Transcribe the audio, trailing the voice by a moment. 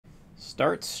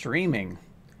Start streaming.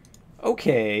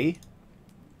 Okay.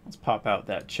 Let's pop out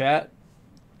that chat.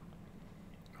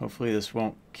 Hopefully this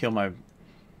won't kill my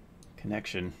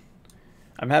connection.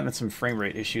 I'm having some frame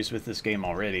rate issues with this game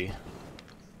already.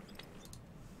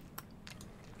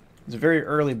 It's a very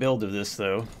early build of this,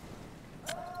 though.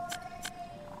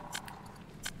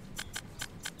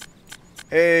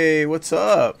 Hey, what's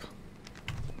up?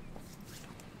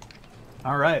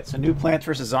 Alright, so new Plants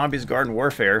vs. Zombies Garden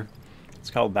Warfare. It's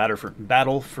called Battle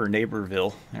for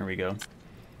Neighborville. There we go.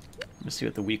 Let's see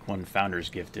what the week 1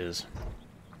 Founder's Gift is.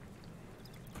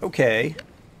 Okay.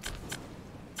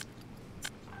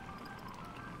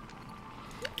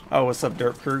 Oh, what's up,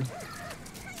 Derp Crew?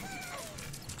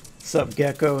 What's up,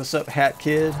 Gecko? What's up, Hat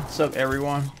Kid? What's up,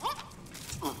 everyone?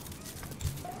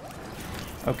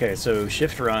 Okay, so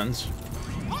shift runs,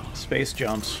 space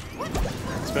jumps,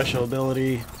 special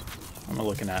ability. What am I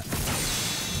looking at?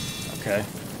 Okay.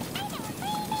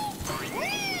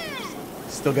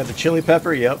 Still got the chili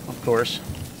pepper? Yep, of course.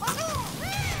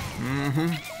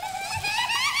 Mm-hmm.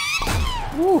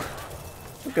 Woo!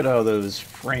 Look at all those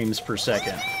frames per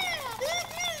second.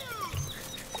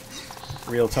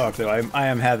 Real talk, though, I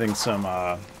am having some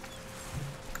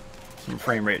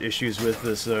frame rate issues with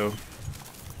this, though.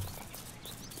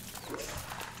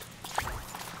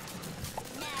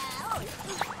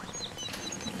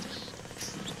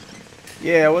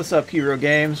 Yeah, what's up, Hero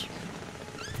Games?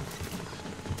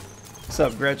 What's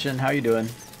up, Gretchen? How you doing?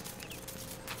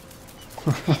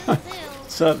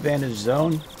 What's up, Vantage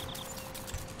Zone?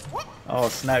 Oh,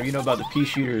 snap. You know about the pea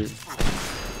shooter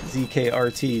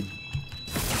ZKRT.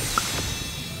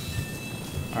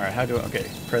 Alright, how do I... Okay,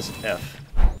 press F.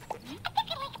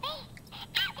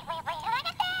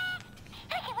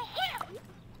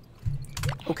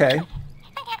 Okay.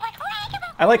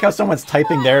 I like how someone's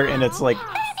typing there and it's like...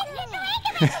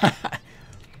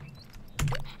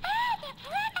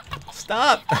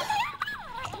 Stop!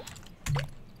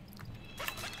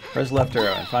 Press left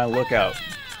arrow and find lookout.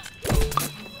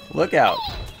 Lookout!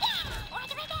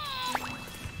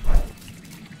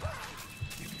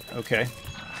 Okay.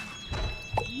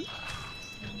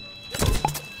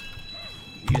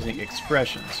 Using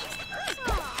expressions.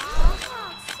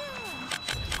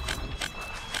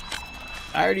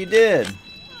 I already did!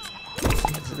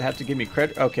 Does it have to give me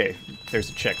credit? Okay, there's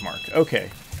a check mark. Okay.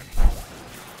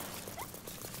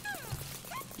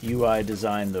 UI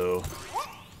design, though.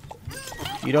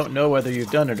 You don't know whether you've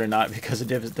done it or not because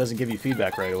it doesn't give you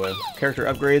feedback right away. Character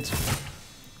upgrades.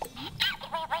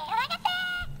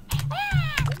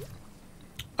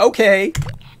 Okay!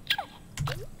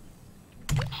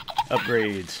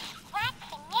 Upgrades.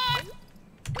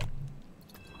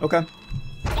 Okay.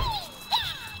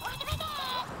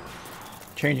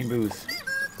 Changing booth.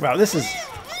 Wow, this is...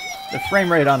 The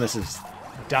frame rate on this is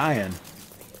dying.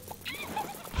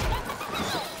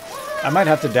 I might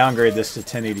have to downgrade this to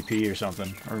 1080p or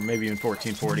something. Or maybe even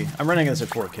 1440. I'm running this at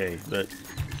 4K, but...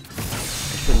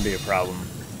 It shouldn't be a problem.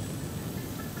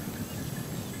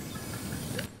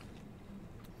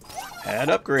 Add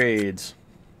upgrades.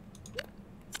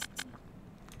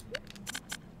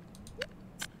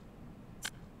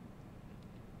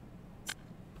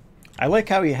 I like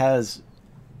how he has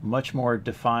much more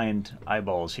defined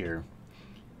eyeballs here.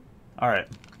 Alright.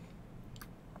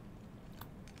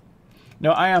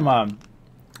 No, I am,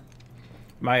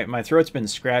 my throat's been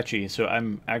scratchy, so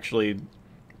I'm actually,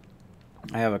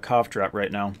 I have a cough drop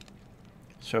right now.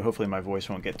 So hopefully my voice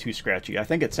won't get too scratchy. I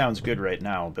think it sounds good right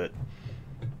now, but,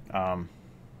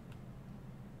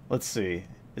 let's see.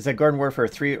 Is that Garden Warfare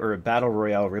 3 or a Battle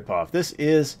Royale ripoff? This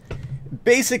is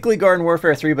basically Garden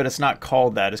Warfare 3, but it's not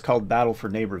called that. It's called Battle for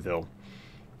Neighborville.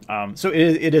 So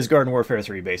it is Garden Warfare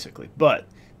 3, basically. But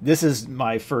this is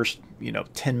my first,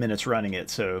 10 minutes running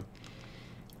it, so...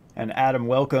 And Adam,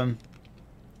 welcome.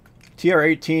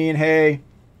 TR18, hey.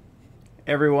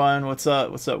 Everyone, what's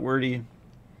up? What's up, Wordy?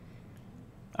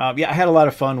 Yeah, I had a lot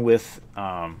of fun with...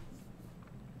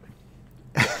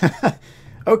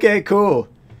 Okay, cool.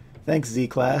 Thanks,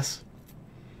 Z-Class.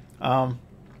 Let's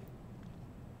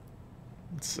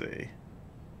see.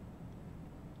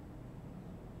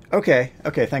 Okay,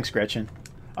 thanks, Gretchen.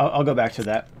 I'll go back to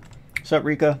that. What's up,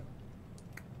 Rika?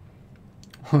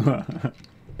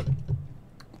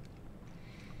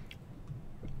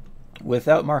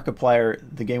 Without Markiplier,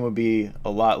 the game would be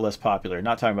a lot less popular.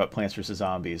 Not talking about Plants vs.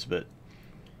 Zombies, but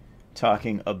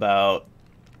talking about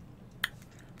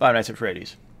Five Nights at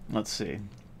Freddy's. Let's see.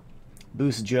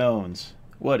 Boost Jones,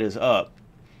 what is up?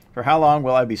 For how long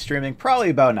will I be streaming? Probably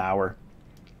about an hour.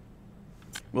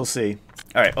 We'll see.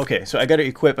 Alright, okay, so I gotta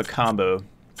equip a combo.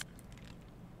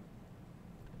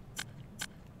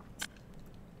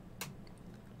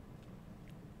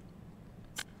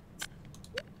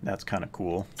 That's kind of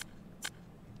cool.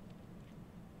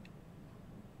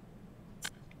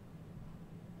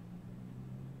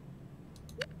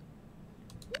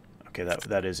 Okay,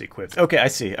 that is equipped. Okay, I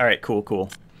see. All right, cool, cool.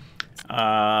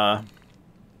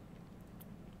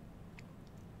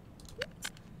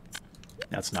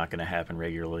 That's not going to happen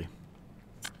regularly.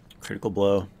 Critical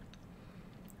blow.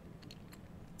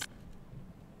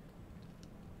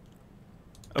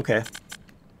 Okay.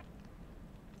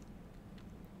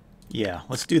 Yeah,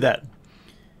 let's do that.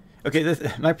 Okay,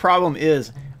 my problem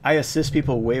is I assist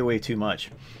people way, way too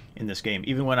much in this game,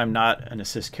 even when I'm not an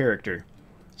assist character.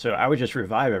 So I would just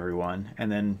revive everyone,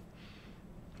 and then,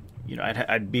 you know,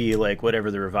 I'd be like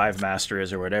whatever the revive master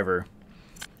is or whatever.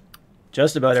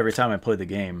 Just about every time I play the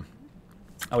game.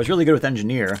 I was really good with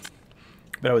engineer,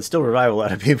 but I would still revive a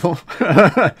lot of people.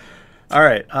 All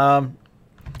right,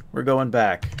 we're going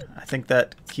back. I think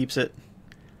that keeps it.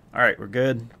 All right, we're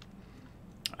good.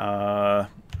 All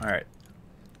right.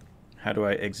 How do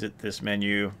I exit this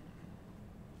menu?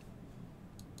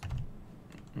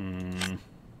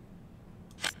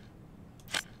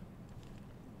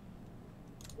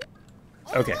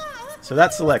 Okay, so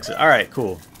that selects it. All right,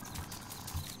 cool.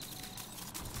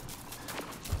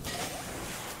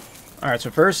 All right, so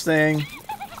first thing,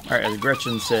 all right, as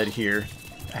Gretchen said here,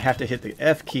 I have to hit the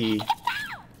F key.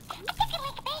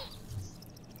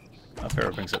 Up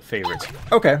arrow brings up favorites.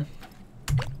 Okay.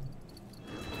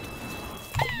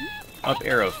 Up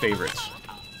arrow favorites.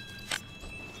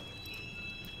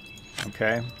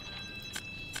 Okay.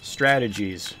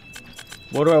 Strategies.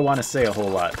 What do I want to say a whole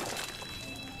lot?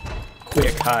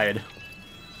 Quick hide.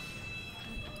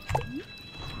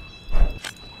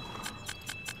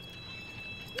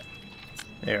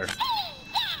 There.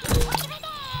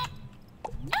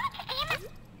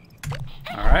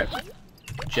 Alright.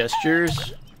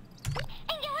 Gestures.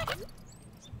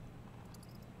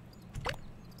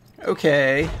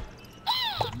 Okay.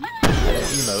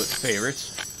 Emote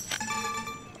favorites.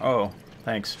 Oh,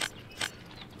 thanks.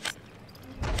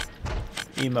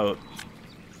 Emote.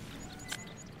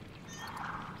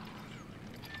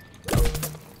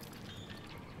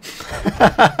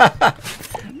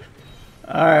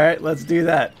 Alright, let's do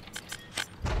that.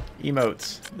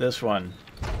 Emotes. This one.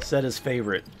 Set as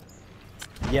favorite.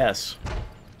 Yes.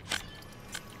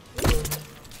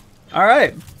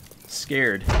 Alright.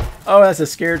 Scared. Oh, that's a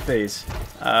scared face.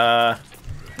 Now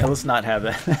let's not have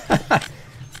that.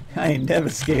 I ain't never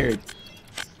scared.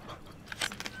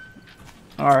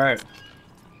 Alright.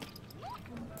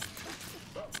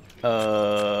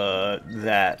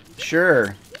 That.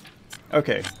 Sure.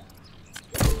 Okay.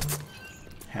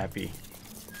 Happy.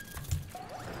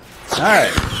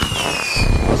 Alright.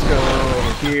 Let's go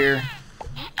over here.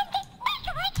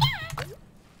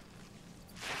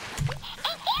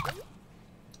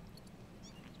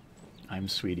 I'm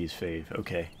Sweetie's fave.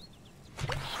 Okay.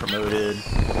 Promoted.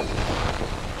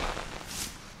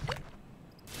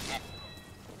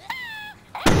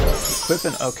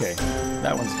 Equipping. Okay.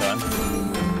 That one's done.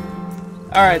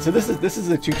 Alright, so this is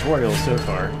the tutorial so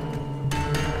far.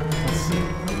 Let's see.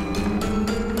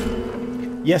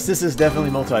 Yes, this is definitely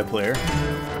multiplayer.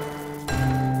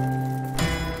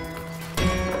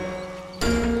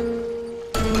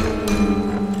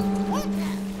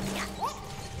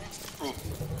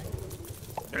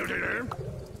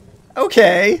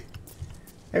 Okay.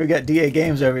 Hey, we got DA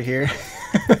Games over here.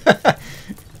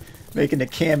 Making a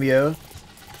cameo.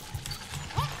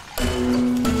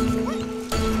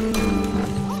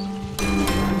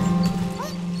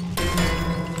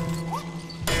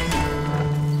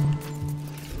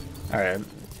 Alright.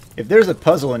 If there's a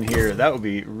puzzle in here, that would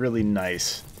be really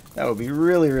nice. That would be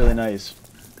really, really nice.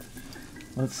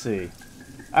 Let's see.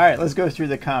 Alright, let's go through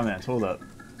the comments. Hold up.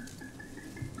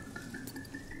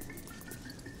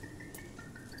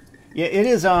 Yeah, it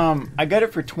is, I got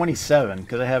it for $27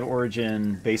 because I have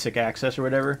Origin Basic Access or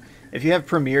whatever. If you have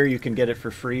Premiere, you can get it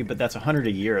for free, but that's $100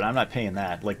 a year, and I'm not paying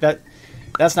that. Like,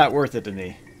 that's not worth it to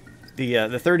me. The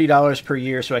 $30 per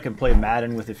year so I can play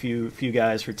Madden with a few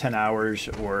guys for 10 hours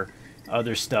or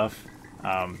other stuff,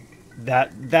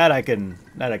 that I can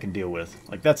deal with.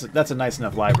 Like, that's a nice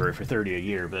enough library for $30 a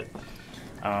year, but,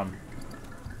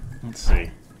 let's see.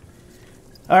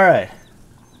 All right.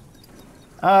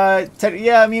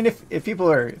 Yeah, I mean, if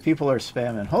people are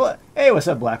spamming. Hold on. Hey, what's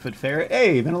up, Blackfoot Ferret?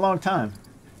 Hey, been a long time.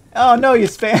 Oh no, you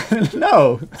spamming?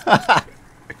 No.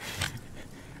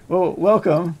 Well,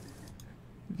 welcome.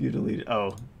 You deleted.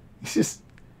 Oh, he's just.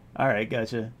 All right,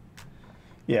 gotcha.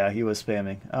 Yeah, he was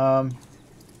spamming.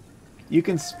 You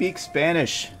can speak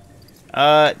Spanish.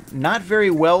 Not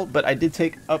very well, but I did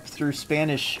take up through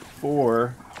Spanish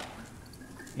 4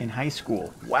 in high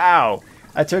school. Wow.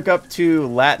 I took up to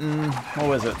Latin. What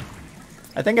was it?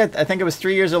 I think it was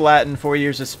 3 years of Latin, 4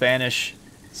 years of Spanish,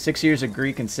 6 years of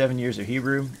Greek, and 7 years of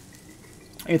Hebrew.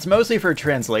 It's mostly for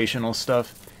translational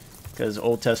stuff, because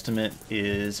Old Testament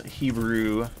is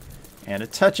Hebrew and a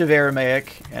touch of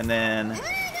Aramaic, and then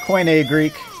Koine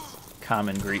Greek,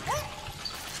 Common Greek.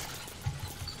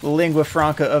 The lingua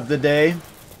franca of the day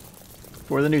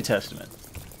for the New Testament.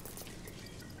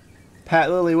 Pat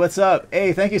Lilly, what's up?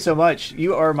 Hey, thank you so much.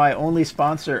 You are my only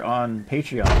sponsor on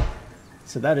Patreon,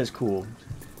 so that is cool.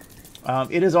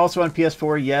 It is also on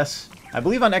PS4, yes. I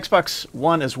believe on Xbox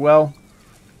One as well.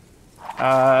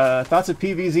 Thoughts of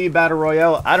PvZ Battle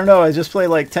Royale? I don't know, I just played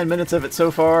like 10 minutes of it so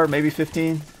far, maybe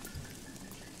 15.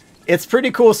 It's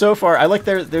pretty cool so far. I like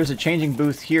there's a changing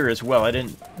booth here as well. I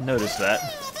didn't notice that.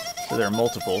 So there are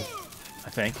multiple, I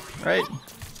think, right?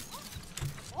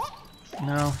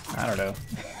 No, I don't know.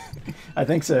 I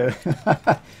think so.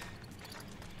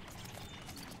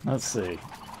 Let's see.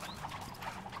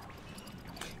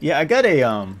 Yeah, I got a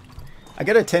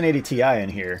 1080 Ti in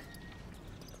here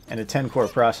and a 10-core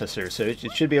processor, so it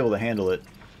should be able to handle it.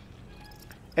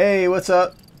 Hey, what's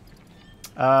up?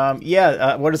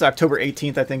 What is October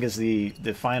 18th? I think is the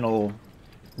final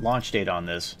launch date on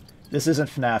this. This isn't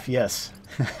FNAF. Yes,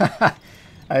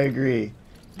 I agree.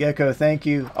 Gecko, thank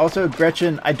you. Also,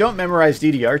 Gretchen, I don't memorize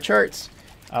DDR charts,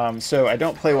 so I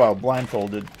don't play while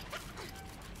blindfolded.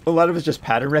 A lot of it's just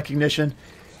pattern recognition,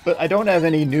 but I don't have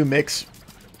any new mix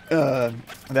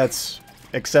that's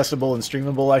accessible and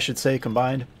streamable, I should say,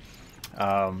 combined.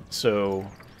 I'm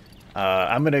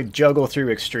going to juggle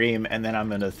through Extreme, and then I'm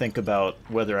going to think about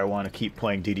whether I want to keep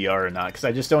playing DDR or not, because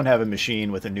I just don't have a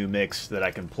machine with a new mix that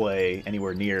I can play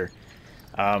anywhere near.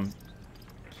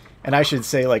 And I should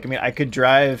say, like, I mean, I could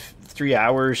drive 3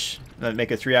 hours,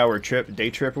 make a 3-hour trip, day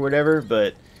trip or whatever,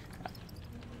 but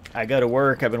I go to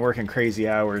work. I've been working crazy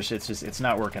hours. It's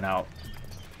not working out.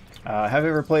 Have you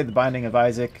ever played The Binding of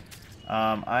Isaac?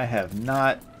 I have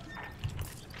not.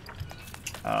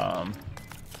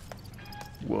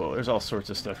 Whoa, there's all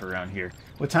sorts of stuff around here.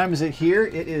 What time is it here?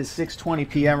 It is 6:20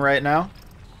 p.m. right now.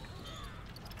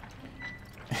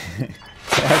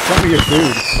 Have some of your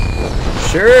foods.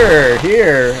 Sure,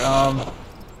 here.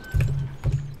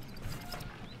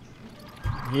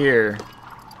 Here.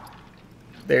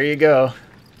 There you go.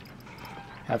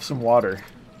 Have some water.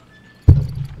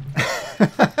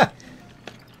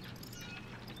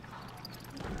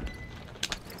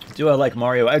 Do I like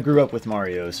Mario? I grew up with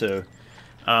Mario, so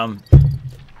I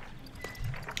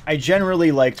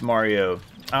generally liked Mario.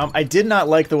 I did not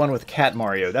like the one with Cat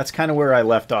Mario. That's kind of where I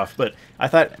left off, but I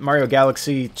thought Mario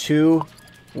Galaxy 2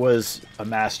 was a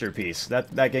masterpiece.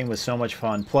 That game was so much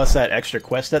fun. Plus that extra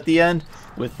quest at the end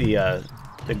with the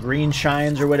green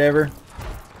shines or whatever.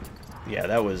 Yeah,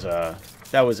 that was a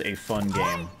fun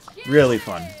game. Really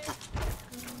fun.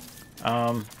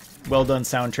 Well done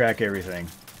soundtrack, everything.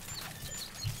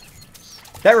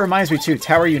 That reminds me too.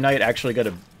 Tower Unite actually got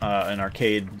an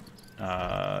arcade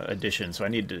edition, so I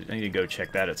need to go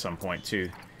check that at some point too.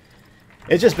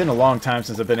 It's just been a long time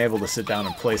since I've been able to sit down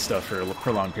and play stuff for a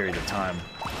prolonged period of time.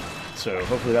 So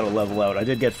hopefully that'll level out. I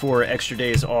did get 4 extra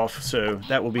days off, so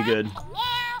that will be good.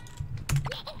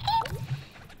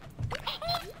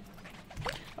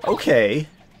 Okay.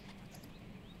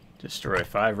 Destroy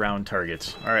 5 round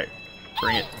targets. Alright,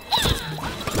 bring it.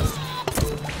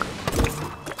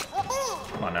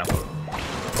 Come on now.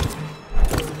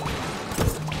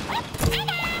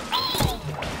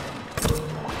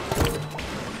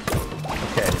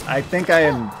 Okay, I think I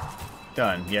am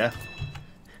done, yeah?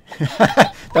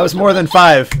 That was more than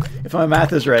 5, if my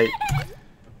math is right.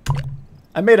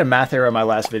 I made a math error on my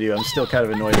last video. I'm still kind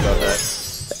of annoyed about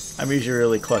that. I'm usually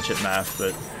really clutch at math,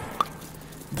 but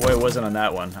boy, it wasn't on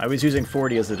that one. I was using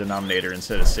 40 as the denominator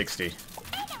instead of 60.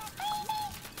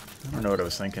 I don't know what I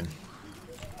was thinking.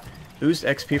 Boost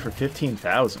XP for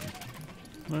 15,000.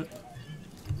 What?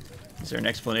 Is there an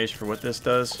explanation for what this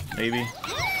does? Maybe?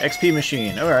 XP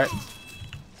machine. Alright.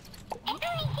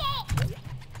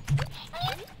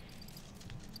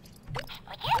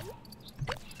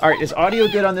 Alright, is audio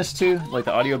good on this too? Like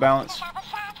the audio balance?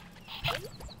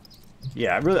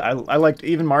 Yeah, I liked,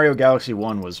 even Mario Galaxy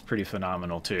 1 was pretty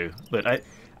phenomenal too. But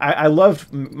I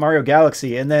loved Mario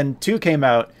Galaxy, and then 2 came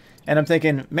out, and I'm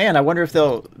thinking, man, I wonder if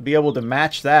they'll be able to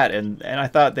match that, and I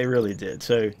thought they really did.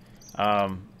 So,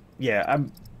 yeah,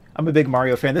 I'm a big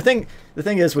Mario fan. The thing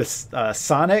is with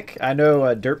Sonic, I know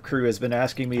Derp Crew has been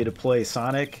asking me to play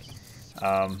Sonic.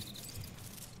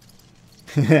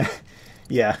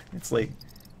 Yeah, it's like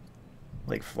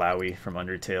Flowey from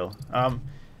Undertale.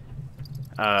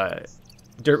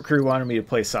 Derp Crew wanted me to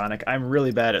play Sonic. I'm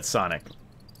really bad at Sonic.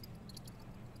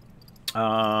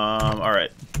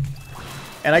 Alright.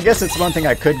 And I guess it's one thing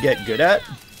I could get good at.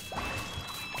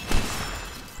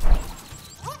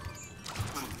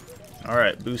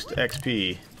 Alright, boost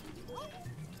XP.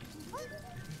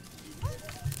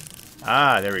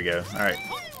 Ah, there we go. Alright.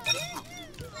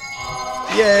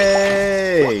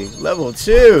 Yay! Level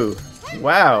 2!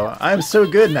 Wow, I'm so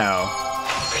good now.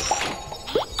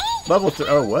 Level 3.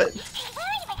 Oh, what?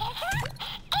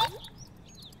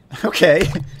 Okay.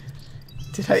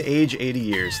 Did I age 80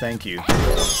 years? Thank you.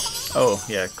 Oh,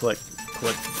 yeah, collect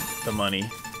the money.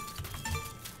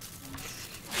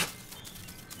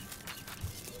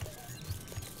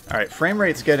 Alright, frame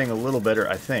rate's getting a little better,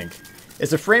 I think.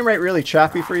 Is the frame rate really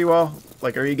choppy for you all?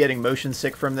 Like, are you getting motion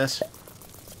sick from this?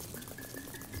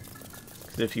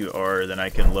 Because if you are, then I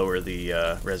can lower the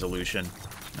resolution.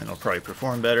 And it'll probably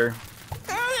perform better.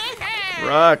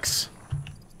 Rux!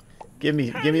 Give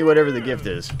me whatever the gift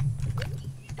is.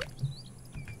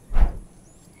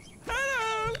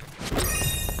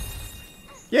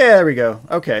 Yeah, there we go.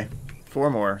 Okay. 4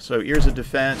 more. So, Ears of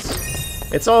Defense.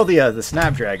 It's all the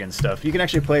Snapdragon stuff. You can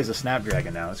actually play as a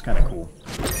Snapdragon now. It's kind of cool.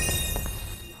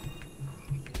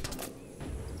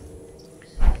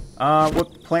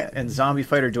 What plant and zombie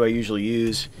fighter do I usually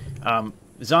use?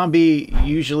 Zombie,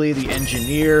 usually the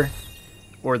engineer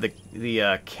or the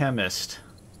chemist.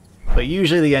 But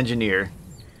usually the engineer.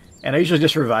 And I usually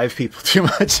just revive people too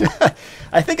much.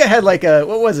 I think I had like a...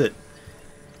 What was it?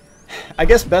 I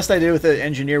guess best I did with the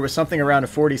engineer was something around a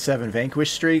 47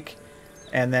 vanquish streak.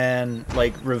 And then,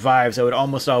 like, revives, I would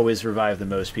almost always revive the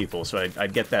most people. So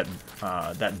I'd get that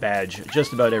that badge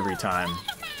just about every time.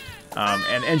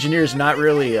 And engineer's not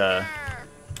really a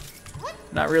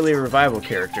revival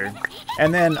character.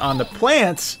 And then on the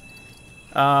plants...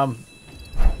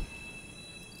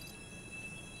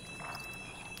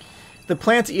 the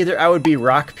plants, either I would be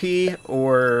rock pea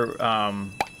or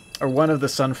one of the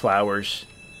sunflowers,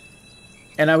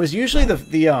 and I was usually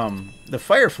the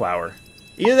fire flower.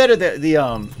 Either that or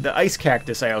the ice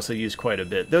cactus. I also use quite a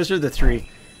bit. Those are the 3.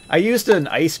 I used an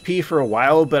ice pea for a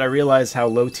while, but I realized how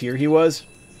low tier he was.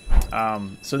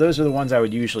 So those are the ones I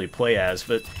would usually play as.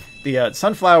 But the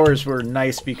sunflowers were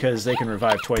nice because they can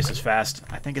revive twice as fast.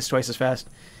 I think it's twice as fast.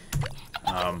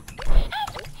 But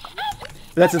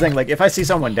that's the thing, like, if I see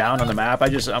someone down on the map,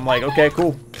 I'm like, okay,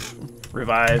 cool.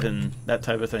 Revive and that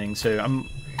type of thing. So I'm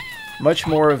much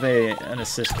more of an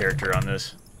assist character on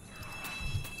this.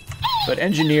 But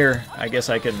engineer, I guess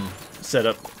I can set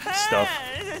up stuff.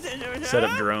 Set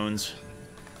up drones.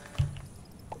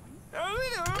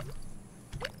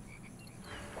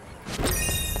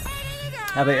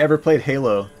 Have I ever played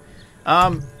Halo?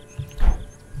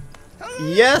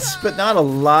 Yes, but not a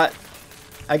lot.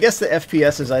 I guess the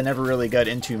FPSs I never really got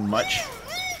into much.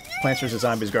 Plants vs.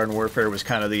 Zombies Garden Warfare was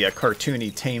kind of the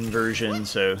cartoony, tame version,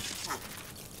 so...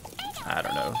 I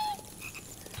don't know.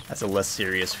 That's a less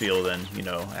serious feel than, you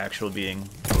know, actually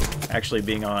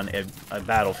being on a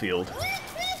battlefield.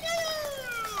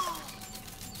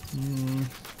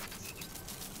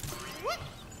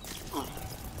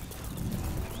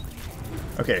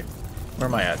 Okay, where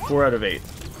am I at? 4 out of 8.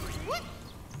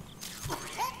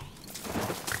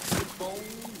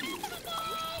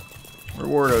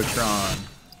 Rewardotron.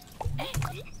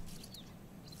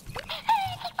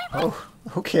 Oh,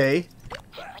 okay.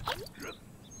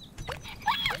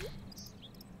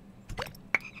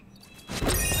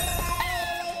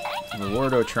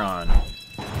 Rewardotron.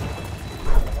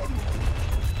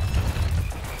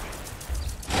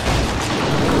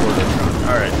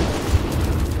 Alright.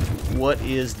 What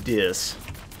is this?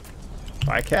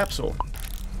 Buy capsule.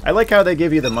 I like how they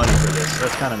give you the money for this.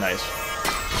 That's kind of nice.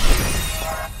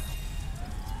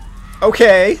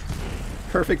 Okay.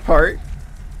 Perfect part.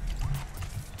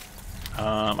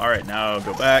 Alright, now I'll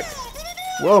go back.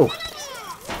 Whoa.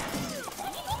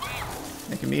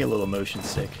 Making me a little motion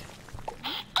sick.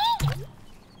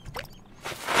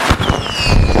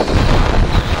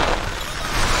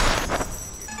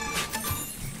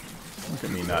 Look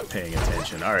at me not paying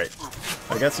attention. Alright.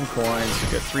 I got some coins.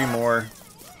 We got 3 more.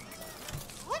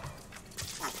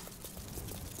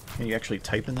 Can you actually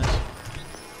type in this?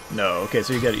 No. Okay,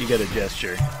 so you got a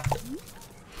gesture.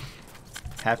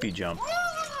 Happy jump.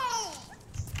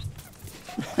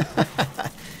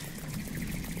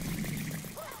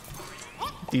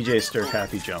 DJ Stir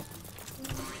happy jump.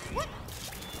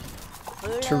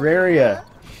 Terraria.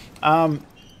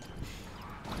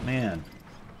 Man.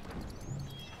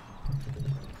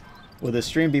 Will the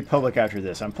stream be public after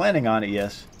this? I'm planning on it,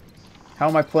 yes. How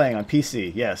am I playing? On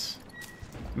PC? Yes.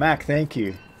 Mac, thank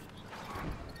you.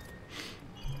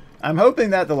 I'm hoping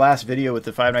that the last video with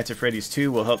the Five Nights at Freddy's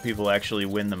 2 will help people actually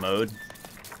win the mode.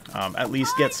 at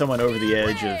least get someone over the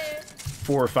edge of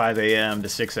 4 or 5 a.m. to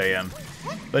 6 a.m.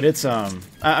 But it's I'm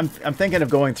thinking of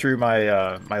going through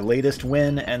my my latest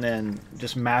win and then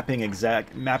just mapping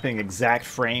exact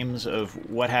frames of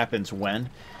what happens when,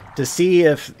 to see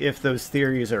if those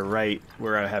theories are right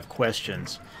where I have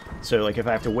questions. So like if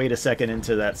I have to wait a second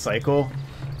into that cycle,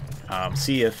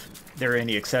 see if there are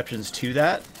any exceptions to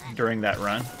that during that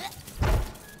run.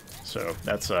 So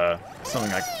that's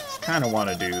something I kind of want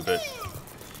to do, but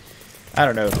I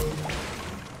don't know.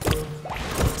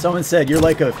 Someone said, you're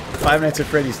like a Five Nights at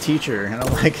Freddy's teacher, and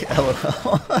I'm like,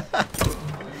 LOL.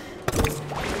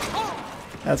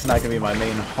 That's not going to be my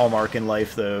main hallmark in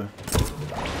life, though.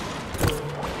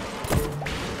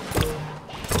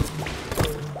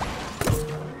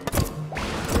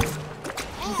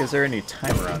 Is there any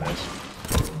timer on this?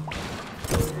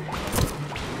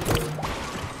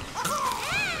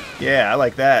 Yeah, I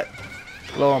like that.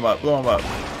 Blow him up, blow him up.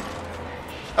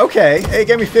 Okay, hey,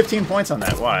 get me 15 points on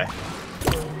that. Why?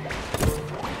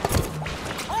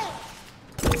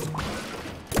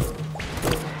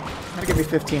 How to get me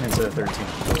 15 instead of 13?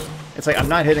 It's like I'm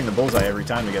not hitting the bullseye every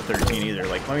time to get 13 either.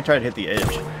 Like, let me try to hit the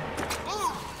edge.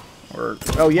 Or,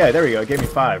 oh yeah, there we go. It gave me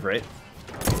 5, right?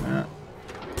 Right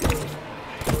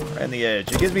on the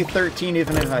edge. It gives me 13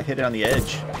 even if I hit it on the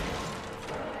edge.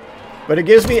 But it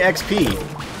gives me XP.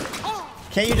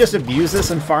 Can't you just abuse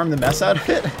this and farm the mess out of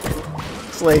it?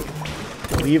 It's like,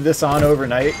 leave this on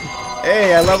overnight.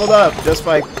 Hey, I leveled up just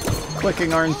by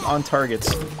clicking on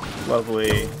targets.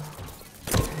 Lovely.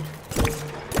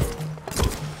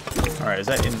 Alright, is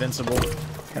that invincible?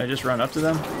 Can I just run up to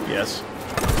them? Yes.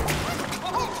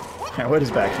 What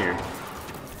is back here?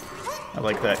 I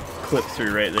like that clip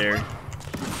through right there.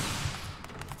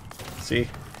 See?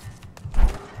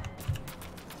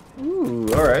 Ooh,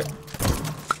 alright.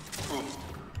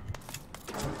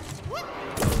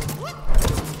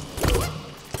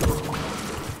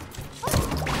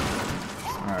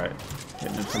 Alright.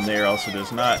 Hitting it from there also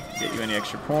does not get you any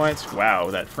extra points. Wow,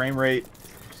 that frame rate.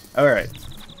 Alright.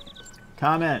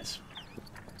 Comments.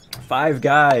 5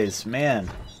 guys, man.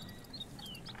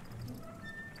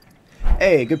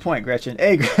 Hey, good point, Gretchen.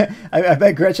 Hey, I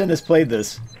bet Gretchen has played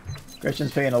this.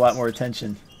 Gretchen's paying a lot more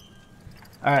attention.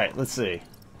 Alright, let's see.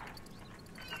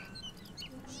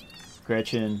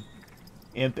 Gretchen,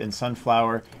 Imp, and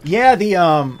Sunflower. Yeah, the,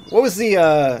 what was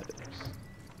the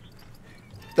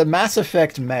Mass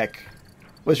Effect mech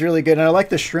was really good, and I like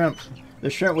the shrimp. The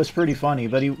shrimp was pretty funny,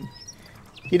 but he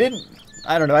didn't,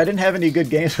 I don't know, I didn't have any good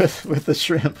games with the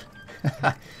shrimp.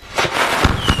 I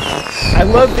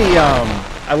love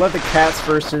the cats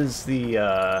versus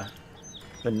the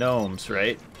gnomes,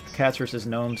 right? Cats versus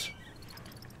gnomes.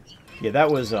 Yeah, that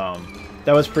was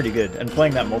pretty good. And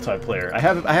playing that multiplayer, I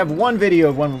have one video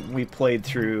of when we played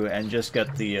through and just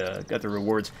got the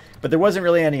rewards, but there wasn't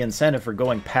really any incentive for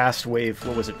going past wave.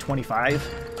 What was it, 25,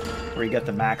 where you got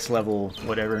the max level,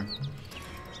 whatever.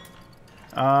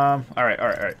 All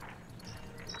right.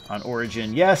 On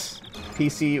Origin, yes,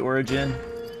 PC Origin.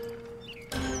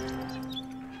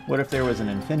 What if there was an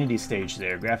infinity stage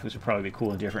there? Graphics would probably be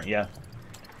cool and different. Yeah.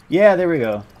 Yeah, there we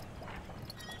go.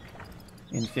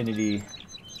 Infinity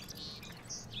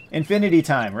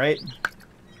time, right?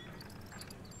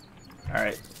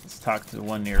 Alright, let's talk to the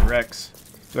one near Rex.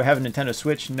 Do I have a Nintendo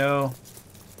Switch? No.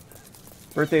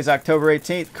 Birthday's October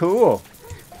 18th. Cool.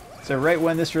 So right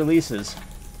when this releases.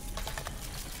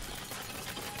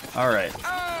 Alright.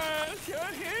 I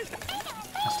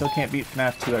still can't beat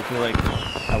FNAF 2. I feel like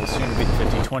I will soon beat the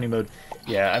 50-20 mode.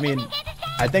 Yeah, I mean,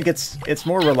 I think it's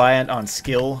more reliant on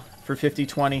skill for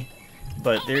 50-20,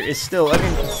 but there is still, I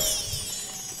mean,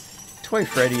 Toy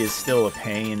Freddy is still a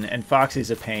pain, and Foxy's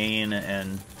a pain,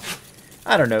 and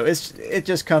I don't know, it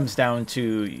just comes down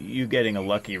to you getting a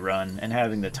lucky run and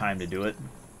having the time to do it.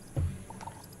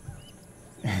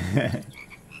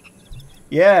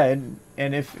 Yeah,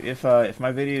 and if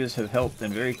my videos have helped,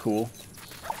 then very cool.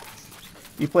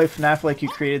 You play FNAF like you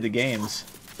created the games.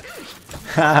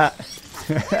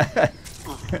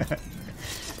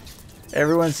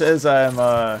 Everyone says I'm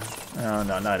oh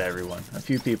no, not everyone. A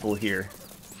few people here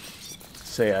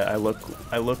say I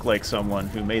look like someone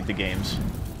who made the games.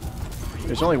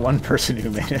 There's only one person who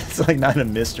made it. It's like not a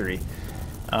mystery.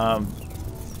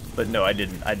 But no, I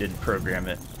didn't program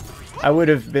it. I would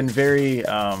have been very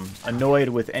annoyed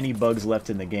with any bugs left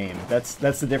in the game. That's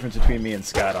the difference between me and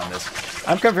Scott on this.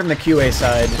 I'm coming from the QA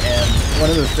side, and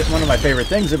one of my favorite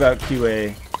things about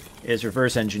QA is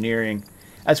reverse engineering,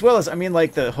 as well as, I mean,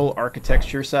 like the whole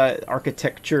architecture side,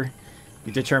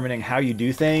 determining how you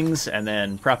do things and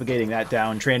then propagating that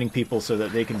down, training people so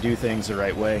that they can do things the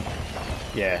right way.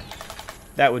 Yeah,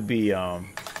 that would be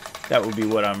That would be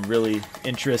what I'm really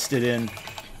interested in.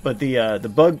 But the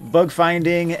bug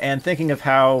finding and thinking of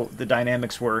how the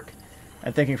dynamics work,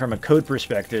 and thinking from a code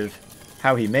perspective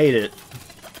how he made it.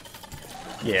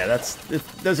 Yeah,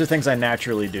 those are things I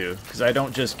naturally do, because I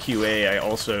don't just QA.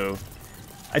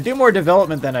 I do more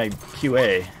development than I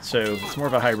QA, so it's more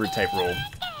of a hybrid type role.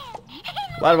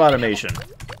 A lot of automation.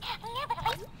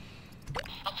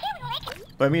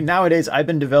 But I mean, nowadays I've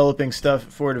been developing stuff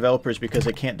for developers because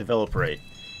I can't develop right.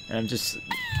 And I'm just,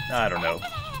 I don't know.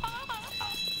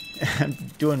 I'm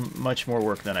doing much more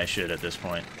work than I should at this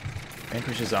point.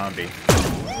 Vanquish a zombie.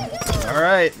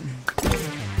 Alright.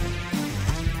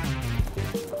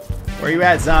 Where you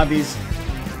at, zombies?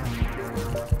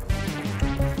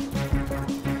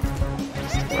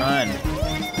 Run.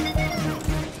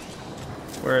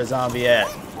 Where a zombie at?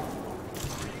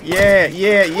 Yeah,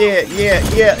 yeah, yeah, yeah,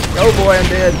 yeah. Oh boy, I'm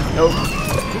dead. Nope.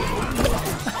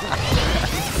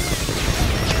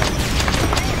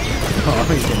 Oh,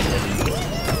 he's gonna get me.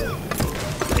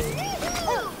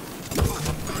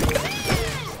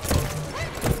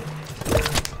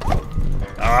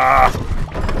 Ah!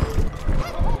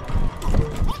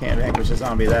 Can't vanquish a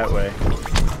zombie that way.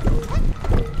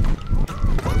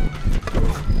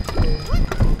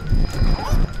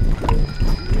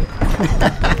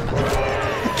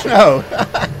 No!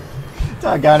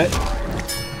 Doggone it.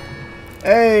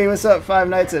 Hey, what's up, Five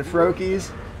Nights at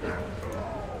Frokies?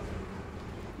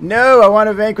 No, I want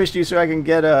to vanquish you so I can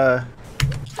get the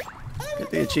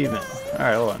achievement.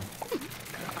 Alright, hold on.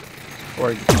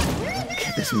 Or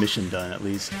get this mission done, at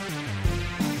least.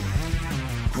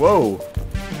 Whoa!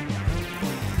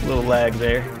 A little lag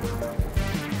there.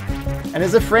 And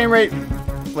is the frame rate,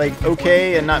 like,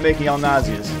 okay and not making all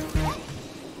nauseous?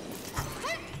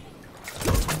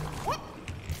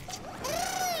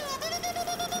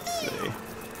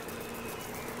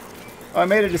 Oh, I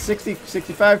made it to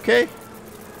 65k?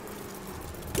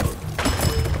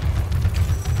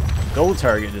 Gold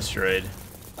target destroyed.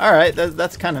 Alright,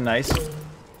 that's kind of nice.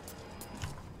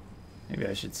 Maybe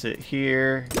I should sit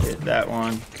here, get that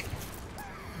one.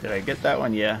 Did I get that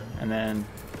one? Yeah. And then,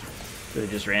 did it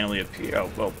just randomly appear? Oh,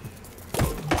 well.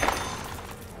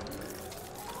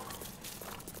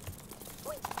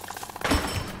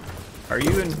 Are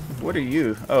you in, what are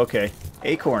you? Oh, okay.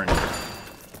 Acorn.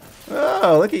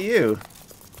 Oh, look at you.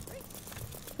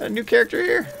 Is that a new character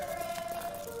here?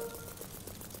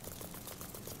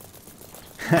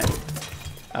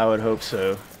 I would hope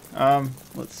so.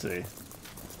 Let's see.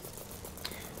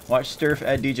 Watch Sturf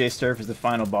add DJ Sturf as the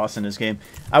final boss in this game.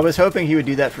 I was hoping he would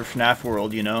do that for FNAF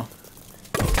World, you know?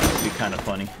 That would be kind of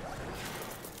funny.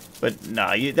 But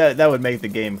nah, that would make the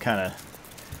game kind of...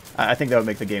 I think that would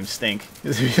make the game stink.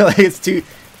 I feel like it's too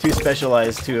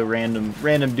specialized to a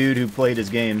random dude who played his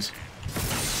games.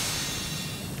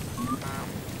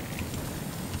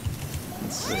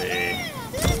 Let's see.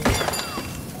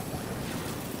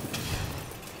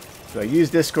 So I use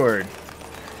Discord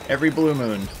every blue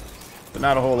moon, but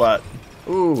not a whole lot.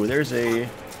 Ooh, there's a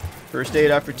first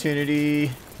aid opportunity.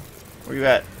 Where you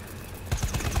at?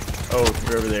 Oh,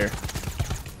 you're over there.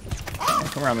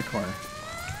 Come around the corner.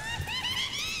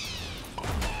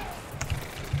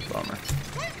 Bummer.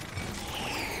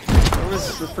 Where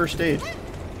was the first aid?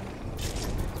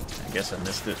 I guess I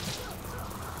missed it.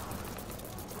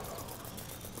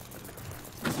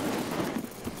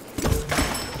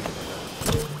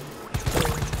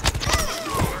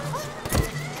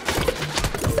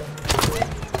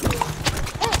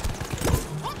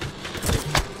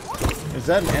 Is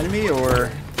that an enemy or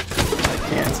I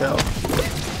can't tell?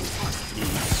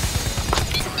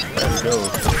 Let's go.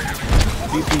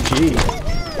 BPG.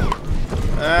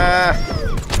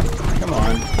 Come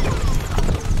on.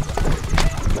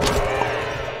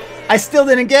 I still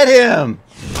didn't get him!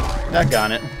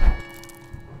 Doggone it.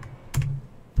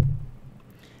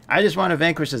 I just want to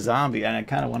vanquish a zombie, and I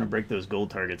kind of want to break those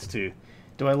gold targets too.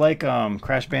 Do I like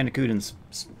Crash Bandicoot and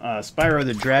Spyro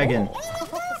the Dragon?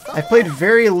 I've played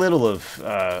very little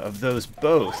of those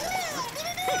both.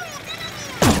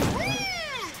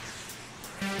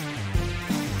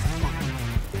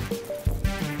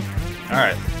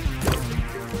 Alright.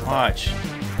 Watch.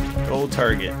 Gold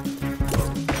target.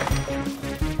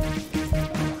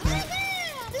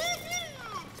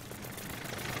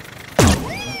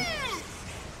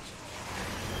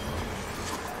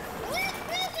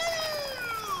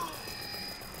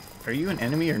 Are you an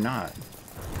enemy or not?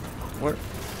 What?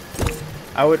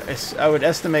 I would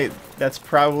estimate that's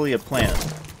probably a plant.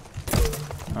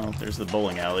 Oh, there's the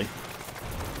bowling alley.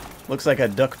 Looks like a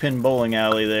duck pin bowling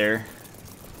alley there.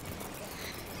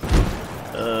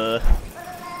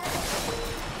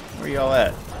 Where y'all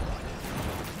at?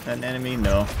 An enemy?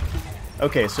 No.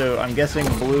 Okay, so I'm guessing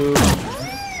blue...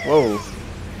 Whoa.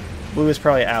 Blue is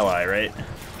probably ally, right?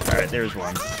 Alright, there's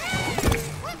one.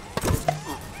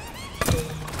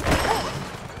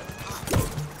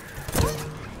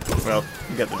 Well,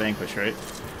 you got the vanquish, right?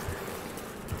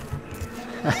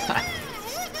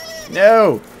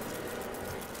 No!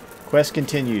 Quest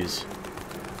continues.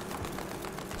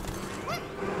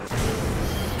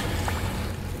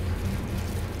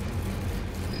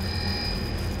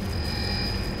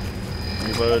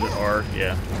 Reload R,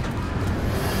 yeah.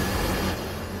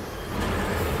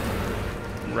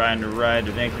 Riding to ride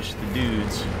to vanquish the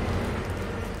dudes.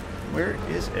 Where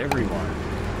is everyone?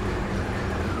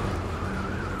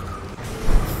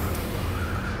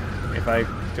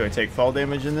 Do I take fall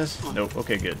damage in this? Nope.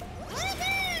 Okay, good.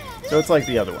 So it's like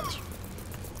the other ones.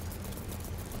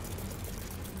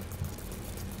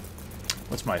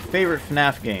 What's my favorite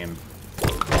FNAF game?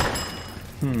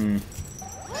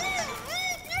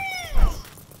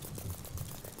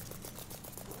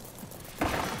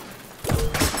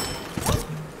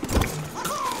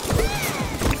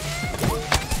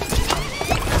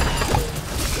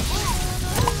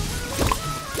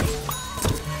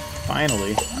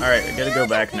 Finally. Alright, I gotta go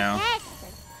back now.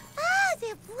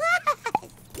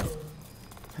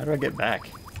 How do I get back?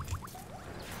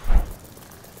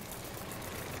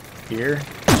 Here?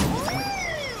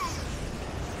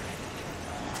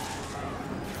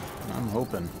 I'm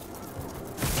hoping.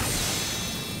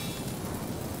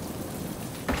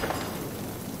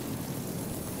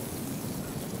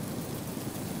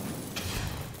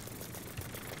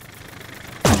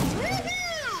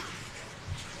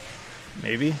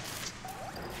 Maybe?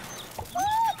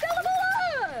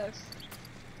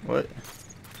 What?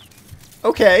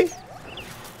 Okay.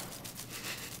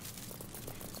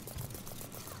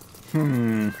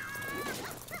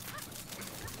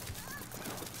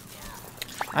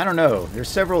 I don't know. There's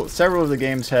several of the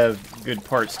games have good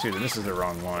parts too. This is the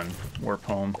wrong one. Warp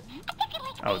home.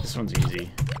 Oh, this one's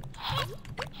easy.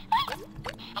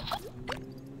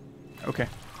 Okay.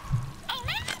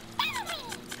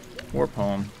 Warp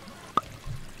home.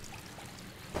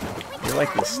 You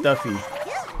like this stuffy.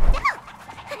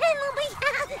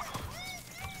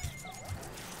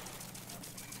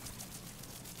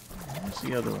 Where's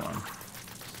the other one?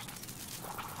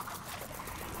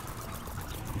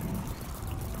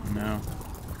 No.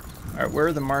 Alright, where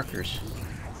are the markers?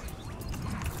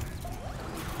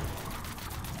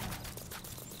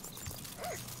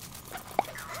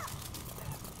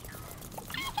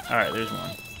 Alright, there's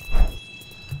one.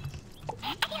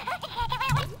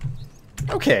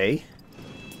 Okay.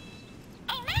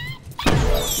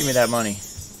 Give me that money.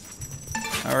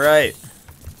 Alright.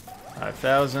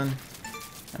 5,000.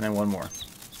 And then one more.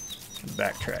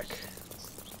 Backtrack.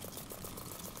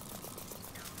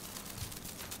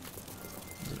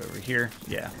 Is it over here?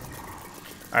 Yeah.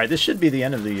 Alright, this should be the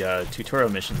end of the tutorial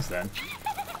missions then.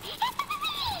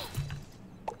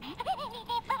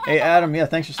 Hey Adam, yeah,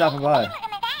 thanks for stopping by.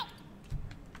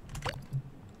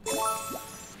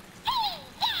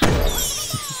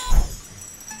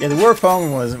 Yeah, the warp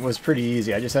home was pretty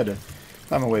easy. I just had to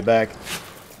find my way back.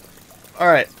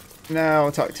 Alright, now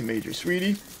I'll talk to Major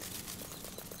Sweetie.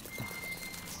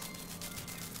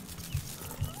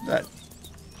 That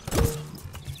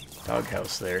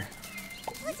doghouse there.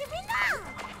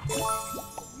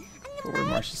 Forward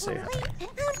march to say hi.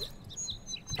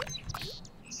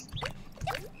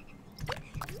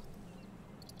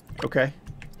 Okay.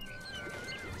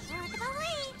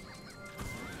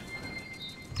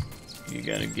 You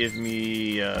gonna give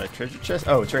me a treasure chest?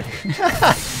 Oh, it's right here.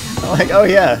 I'm like, oh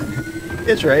yeah,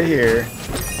 it's right here.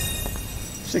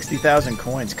 60,000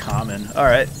 coins common.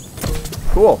 Alright.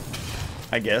 Cool.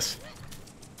 I guess.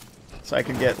 So I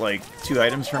can get like 2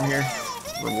 items from here.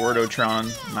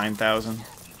 Rewardotron, 9,000.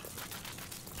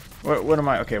 What am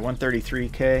I? Okay,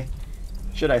 133k.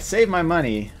 Should I save my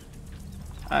money?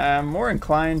 I'm more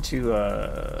inclined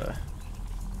to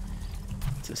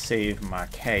save my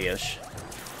cash.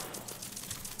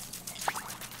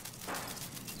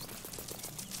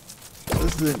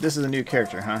 This is a new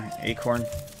character, huh? Acorn.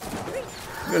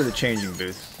 Go to the changing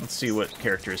booth. Let's see what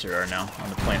characters there are now on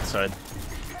the plant side.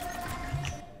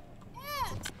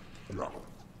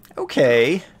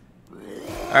 Okay.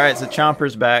 Alright, so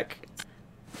Chomper's back.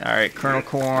 Alright, Colonel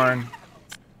Corn.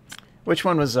 Which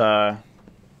one was, how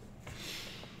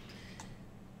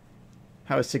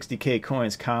is 60k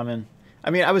coins common? I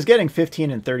mean, I was getting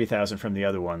 15 and 30,000 from the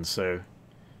other ones, so...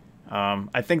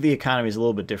 I think the economy is a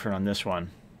little bit different on this one.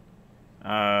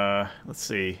 Let's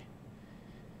see.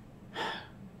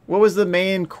 What was the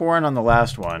main corn on the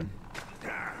last one?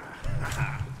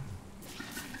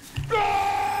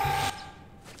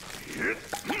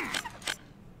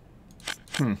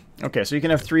 Okay, so you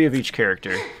can have 3 of each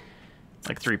character.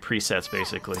 Like 3 presets,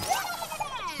 basically.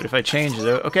 But if I change it...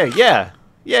 Okay, yeah!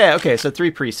 Yeah, okay, so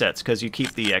 3 presets, because you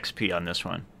keep the XP on this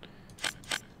one.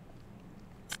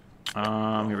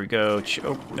 Here we go.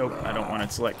 Oh, nope, I don't want to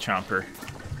select Chomper.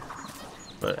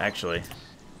 But actually,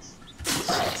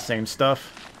 same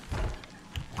stuff.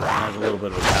 Has a little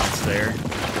bit of a bounce there.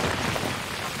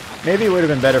 Maybe it would have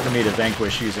been better for me to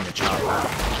vanquish using a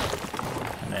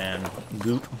Chomper. And then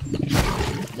goop.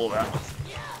 Blow that.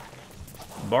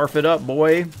 Barf it up,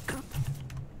 boy.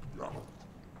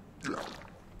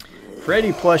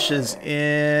 Freddy plush is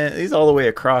in. He's all the way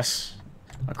across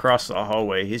the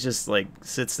hallway. He's just like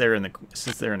sits there in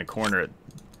the corner.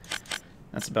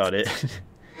 That's about it.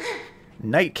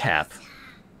 Nightcap.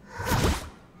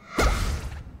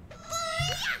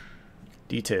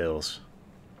 Details.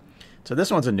 So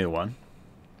this one's a new one.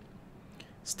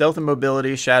 Stealth and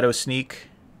mobility, shadow sneak,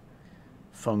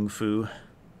 fung fu.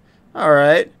 All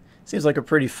right. Seems like a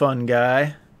pretty fun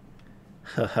guy.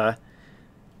 Haha.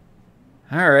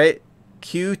 All right.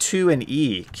 Q2 and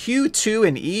E. Q2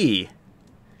 and E.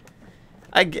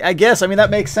 I guess. I mean, that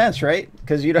makes sense, right?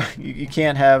 Because you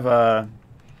can't have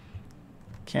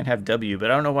W.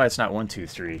 But I don't know why it's not 1, 2,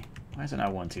 3. Why is it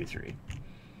not 1, 2, 3?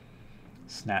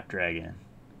 Snapdragon.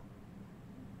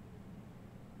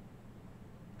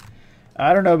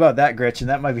 I don't know about that, Gretchen.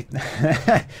 That might be...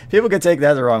 People could take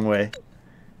that the wrong way.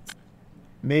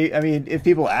 I mean, if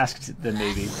people asked, then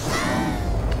maybe.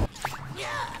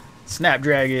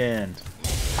 Snapdragon.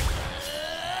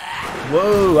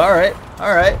 Whoa, alright,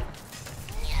 alright.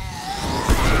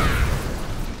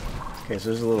 Okay, so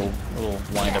there's a little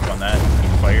wind up on that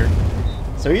fire.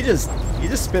 So he just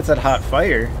spits that hot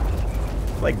fire.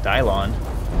 Like Dylon.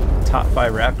 Top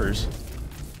 5 rappers.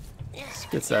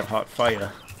 Spits that hot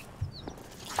fire.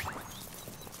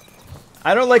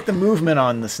 I don't like the movement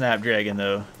on the Snapdragon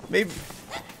though. Maybe.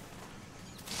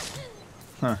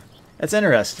 Huh. That's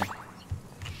interesting.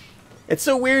 It's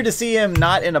so weird to see him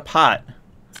not in a pot.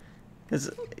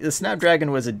 Because the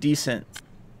Snapdragon was a decent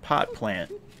pot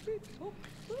plant.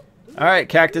 Alright,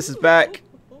 Cactus is back.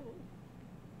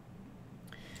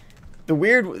 The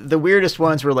weirdest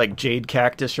ones were like Jade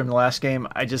Cactus from the last game.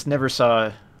 I never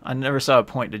saw a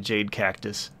point to Jade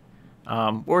Cactus.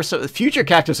 Or so Future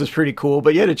Cactus was pretty cool,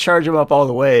 but you had to charge them up all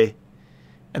the way.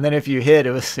 And then if you hit,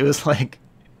 it was like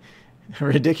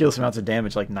ridiculous amounts of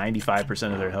damage, like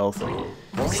 95% of their health.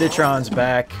 Citron's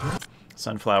back.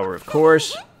 Sunflower, of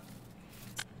course.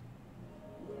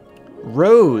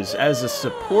 Rose as a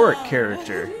support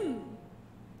character.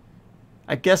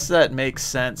 I guess that makes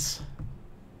sense.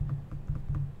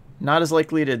 Not as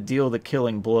likely to deal the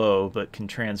killing blow, but can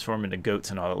transform into goats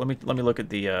and all that. Let me look at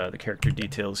the character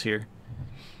details here.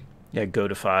 Yeah,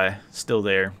 Goatify, still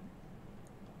there.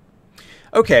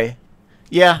 Okay,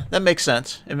 yeah, that makes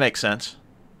sense. It makes sense.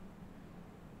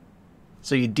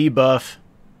 So you debuff,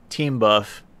 team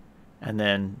buff, and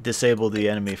then disable the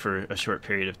enemy for a short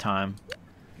period of time.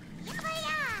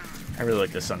 I really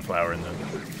like the Sunflower in the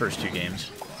first 2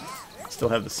 games. Still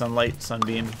have the sunlight,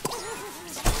 sunbeam.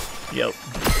 Yep.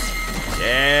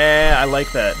 Yeah, I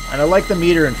like that. And I like the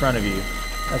meter in front of you.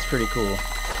 That's pretty cool.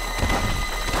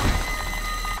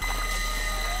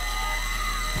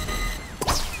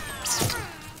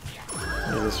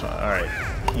 Look at this one. Alright.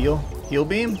 Heal? Heal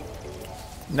beam?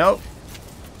 Nope.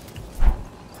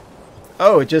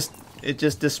 Oh, it just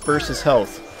disperses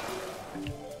health.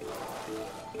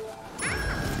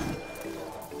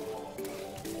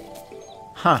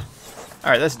 Huh.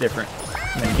 Alright, that's different.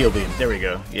 And then heal beam. There we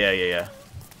go. Yeah.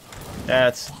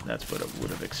 That's what I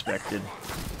would have expected.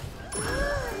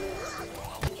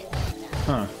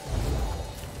 Huh.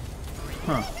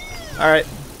 Alright.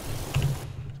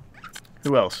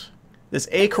 Who else? This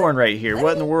Acorn right here.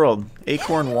 What in the world?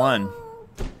 Acorn 1.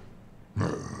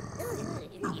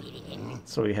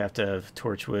 So we have to have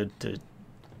Torchwood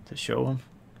to show him?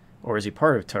 Or is he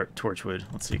part of Torchwood?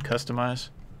 Let's see. Customize.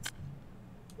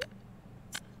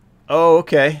 Oh,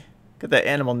 okay. Got that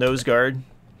animal nose guard.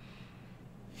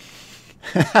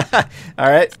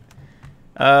 Alright.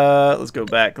 Let's go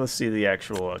back. Let's see the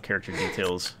actual character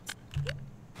details.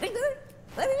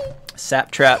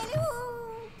 Sap Trap.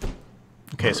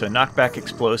 Okay, so knockback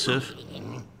explosive.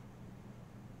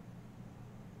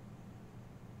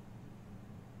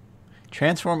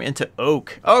 Transform into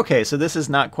oak. Okay, so this is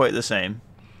not quite the same.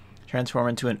 Transform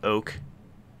into an oak.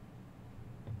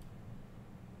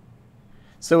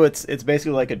 So it's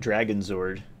basically like a Dragon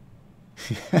Zord.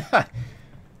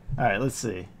 Alright, let's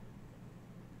see.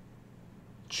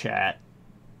 Chat.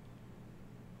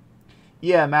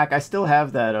 Yeah, Mac, I still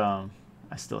have that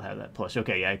plush.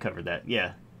 Okay, yeah, I covered that.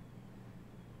 Yeah.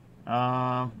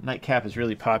 Nightcap is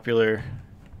really popular.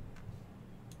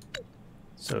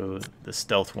 So the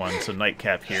stealth one, so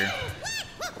Nightcap here.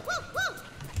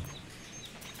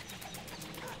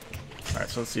 Alright,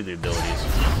 so let's see the abilities.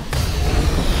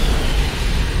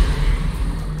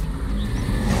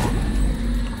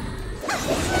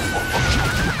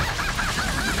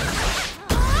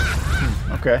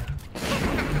 Okay.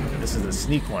 This is the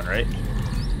sneak one, right?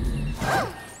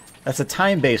 That's a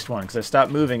time-based one, because I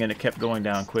stopped moving and it kept going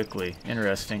down quickly.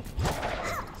 Interesting.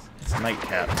 It's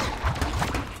Nightcap.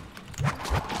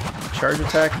 Charge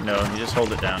attack? No, you just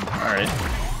hold it down. Alright.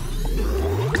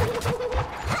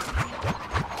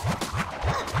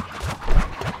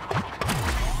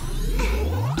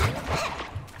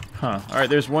 Huh. Alright,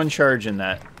 there's one charge in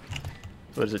that.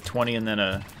 What is it, 20 and then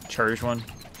a charged one?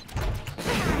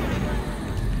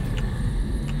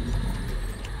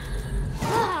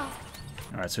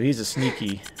 Alright, so he's a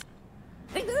sneaky.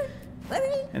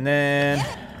 And then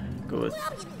go with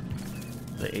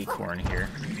the acorn here.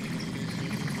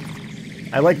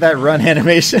 I like that run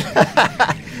animation.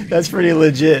 That's pretty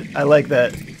legit. I like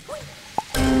that.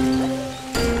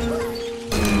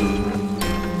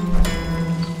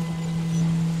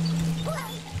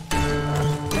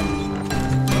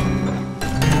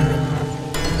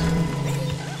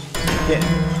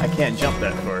 I can't jump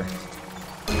that far.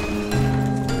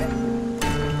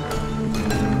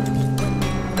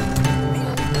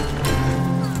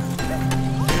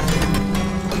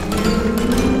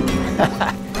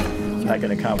 Not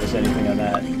going to accomplish anything on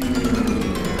that.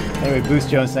 Anyway, Boost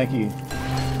Jones, thank you.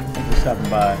 Thank you for stopping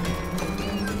by.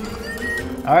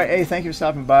 Alright, hey, thank you for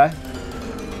stopping by.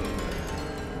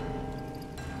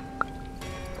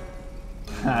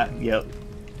 Ha, yep.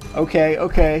 Okay,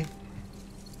 okay.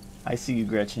 I see you,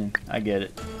 Gretchen. I get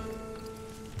it.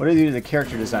 What do you do to the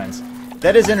character designs?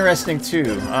 That is interesting,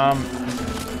 too.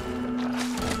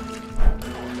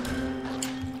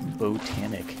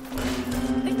 Botanic.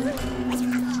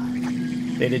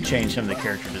 They did change some of the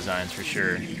character designs for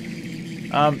sure.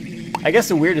 I guess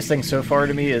the weirdest thing so far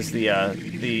to me is the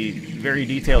very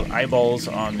detailed eyeballs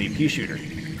on the pea shooter.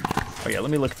 Oh yeah,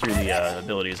 let me look through the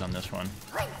abilities on this one.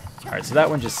 Alright, so that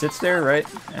one just sits there, right?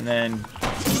 And then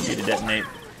you to detonate.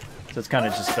 So it's kind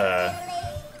of just a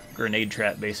grenade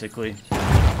trap, basically.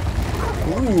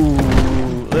 Ooh,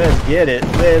 let's get it,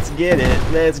 let's get it,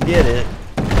 let's get it.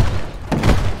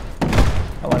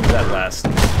 How long does that last?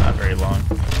 Not very long.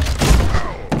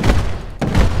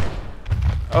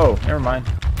 Oh, never mind.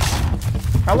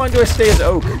 How long do I stay as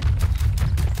Oak?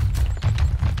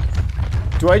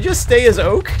 Do I just stay as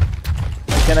Oak?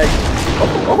 Can I...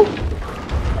 Oh,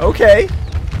 oh. Okay.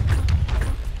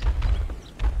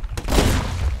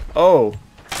 Oh.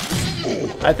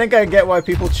 I think I get why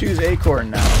people choose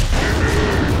Acorn now.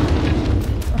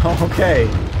 Okay.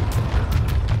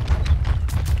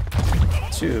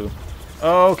 2.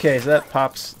 Okay, so that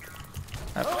pops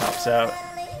out.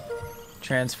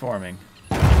 Transforming.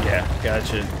 Yeah,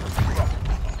 gotcha.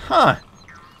 Huh.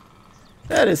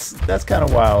 That's kind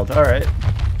of wild. All right.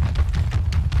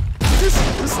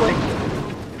 Just like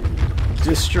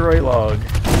destroy log.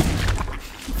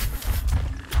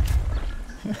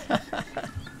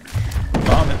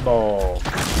 Vomit ball.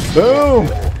 Boom.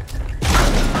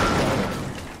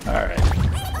 All right.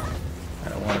 I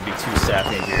don't want to be too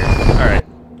sappy here. All right.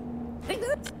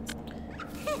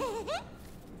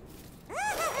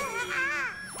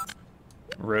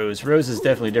 Rose. Rose is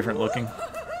definitely different looking.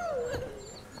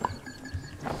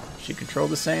 She controlled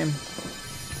the same.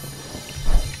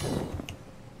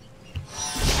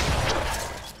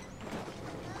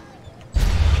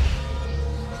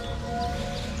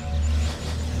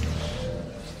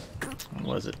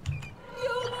 What was it?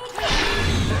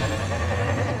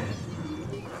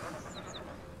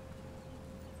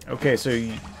 Okay, so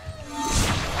you...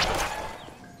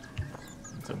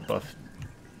 It's a buff.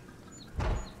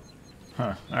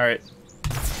 Huh, alright.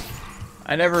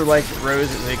 I never liked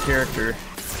Rose as a character.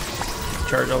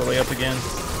 Charge all the way up again.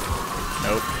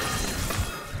 Nope.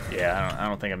 Yeah, I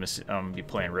don't think I'm gonna be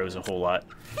playing Rose a whole lot.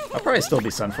 I'll probably still be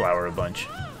Sunflower a bunch.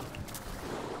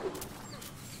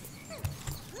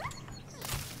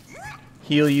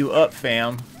 Heal you up,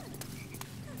 fam.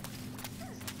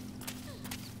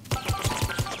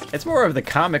 It's more of the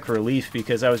comic relief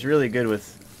because I was really good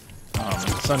with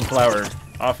Sunflower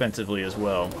offensively as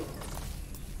well.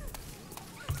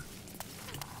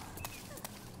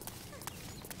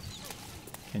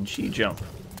 Can she jump?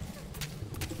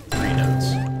 3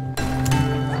 notes.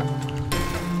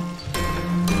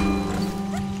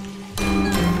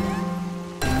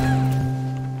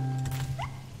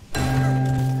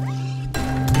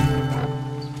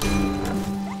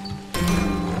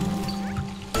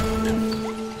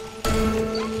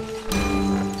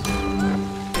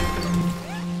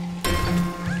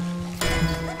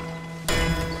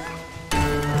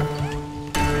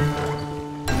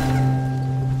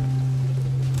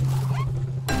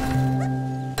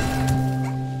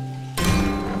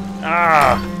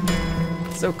 Ah!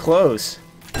 So close.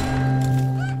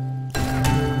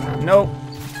 Nope.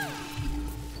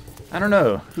 I don't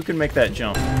know. Who can make that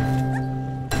jump?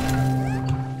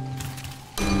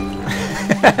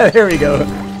 There we go.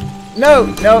 No,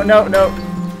 no, no, no.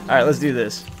 Alright, let's do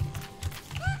this.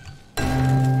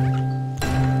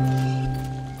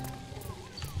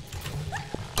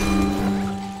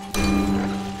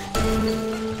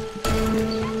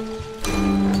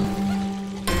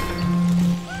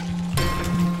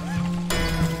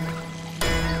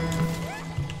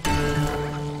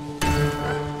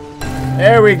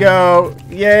 There we go.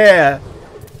 Yeah.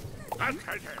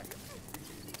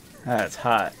 That's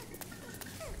hot.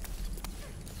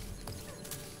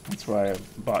 That's why I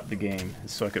bought the game,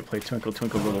 so I could play Twinkle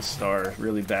Twinkle Little Star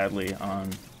really badly on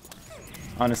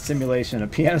a simulation, a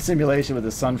piano simulation with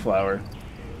a sunflower.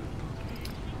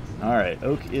 Alright,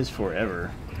 oak is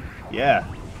forever. Yeah.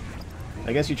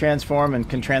 I guess you transform and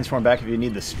can transform back if you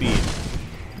need the speed.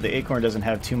 The acorn doesn't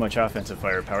have too much offensive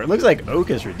firepower. It looks like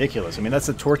oak is ridiculous. I mean, that's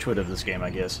the Torchwood of this game,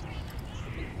 I guess.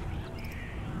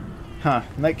 Huh.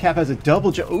 Nightcap has a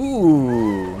double jump.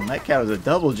 Ooh! Nightcap has a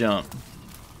double jump.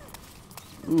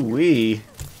 Ooh-wee.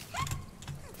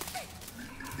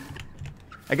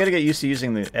 I gotta get used to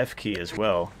using the F key as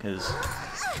well, because...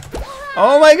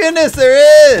 Oh my goodness,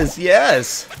 there is!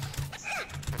 Yes!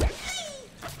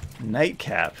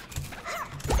 Nightcap.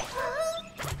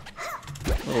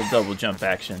 Little double jump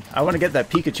action. I want to get that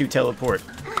Pikachu teleport.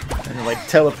 And like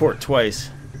teleport twice.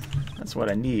 That's what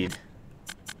I need.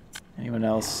 Anyone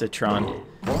else? Citron.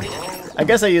 I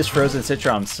guess I used Frozen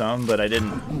Citron some, but I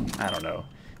didn't... I don't know.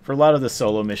 For a lot of the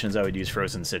solo missions, I would use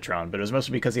Frozen Citron, but it was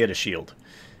mostly because he had a shield.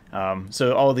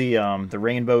 So all the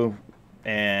Rainbow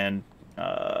and...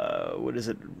 what is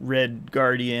it? Red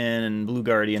Guardian and Blue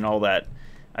Guardian, all that.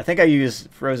 I think I use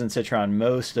Frozen Citron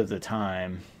most of the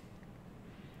time.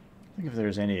 I think if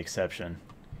there's any exception.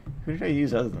 Who did I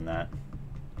use other than that?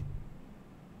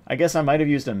 I guess I might have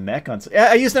used a mech on... Yeah,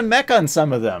 I used a mech on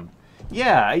some of them.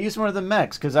 Yeah, I used one of the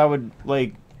mechs because I would,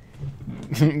 like,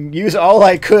 use all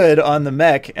I could on the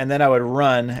mech, and then I would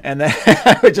run, and then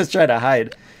I would just try to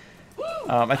hide.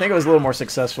 I think I was a little more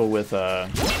successful with... still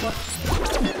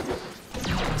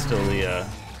the...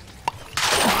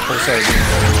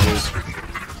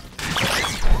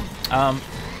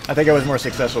 I think I was more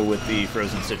successful with the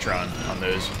Frozen Citron on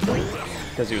those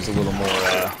because he was a little more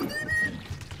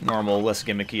normal, less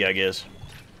gimmicky, I guess.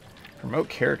 Promote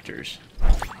characters.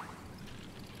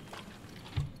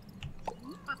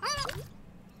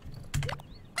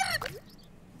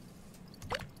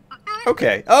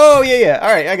 Okay. Oh, yeah, yeah. All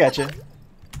right, I got you.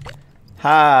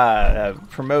 Ha!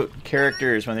 Promote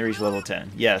characters when they reach level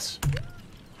 10. Yes.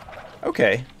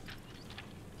 Okay.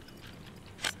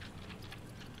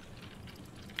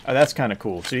 Oh, that's kind of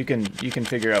cool. So you can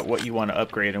figure out what you want to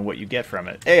upgrade and what you get from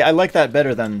it. Hey, I like that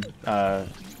better than the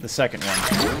second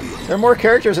one. There are more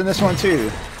characters in this one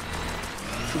too.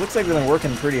 It looks like they've been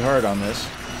working pretty hard on this.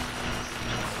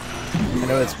 I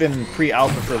know it's been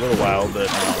pre-alpha for a little while, but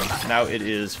now it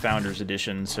is Founders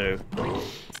Edition, so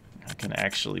I can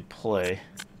actually play.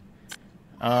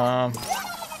 I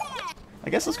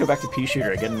guess let's go back to Pea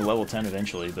Shooter. I get into level 10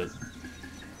 eventually, but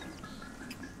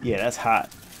yeah, that's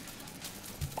hot.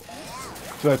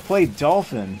 Do I play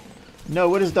Dolphin? No,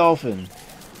 what is Dolphin?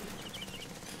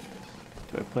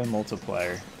 Do I play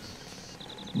multiplayer?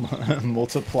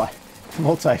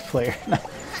 Multiplayer.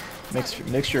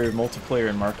 Mixture of multiplayer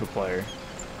and Markiplier.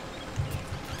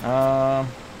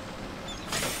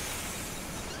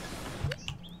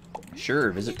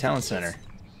 Sure, visit Town Center.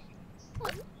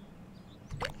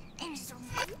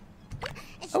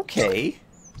 Okay.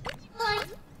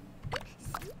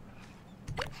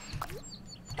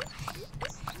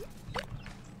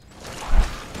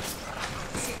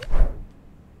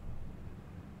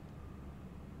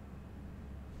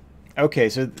 Okay,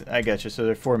 so I got you. So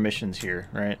there are 4 missions here,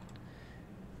 right?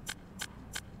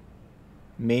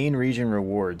 Main region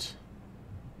rewards.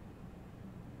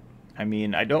 I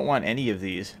mean, I don't want any of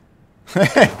these.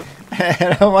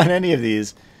 I don't want any of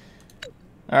these.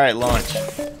 Alright, launch.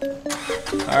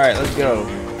 Alright, let's go.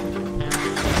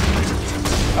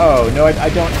 Oh, no, I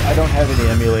don't have any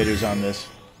emulators on this.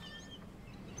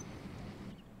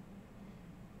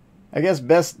 I guess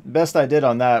best I did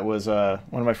on that was one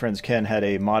of my friends, Ken, had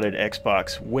a modded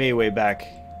Xbox way back,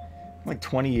 like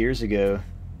 20 years ago.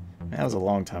 That was a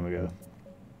long time ago.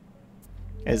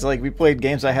 It's like we played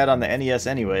games I had on the NES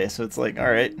anyway, so it's like,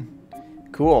 alright,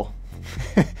 cool.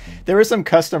 There were some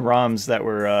custom ROMs that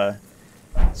were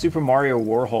Super Mario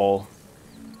Warhol.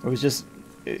 It was just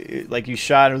like you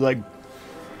shot and it was like,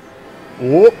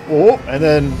 whoop, whoop, and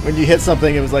then when you hit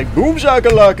something, it was like boom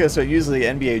shakalaka. So usually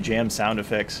NBA Jam sound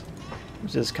effects. It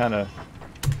was just kind of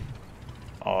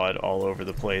odd all over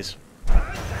the place.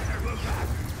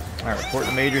 Alright, report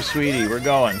to Major Sweetie. We're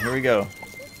going. Here we go.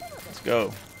 Let's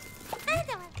go.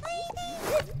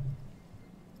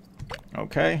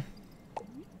 Okay.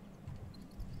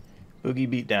 Boogie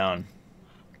beat down.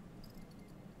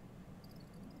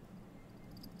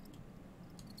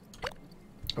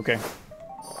 Okay.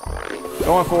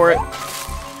 Going for it.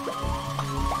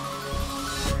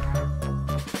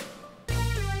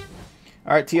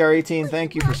 Alright, TR18,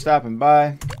 thank you for stopping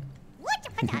by.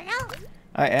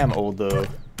 I am old though.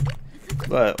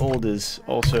 But old is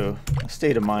also a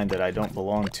state of mind that I don't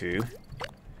belong to.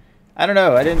 I don't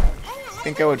know, I didn't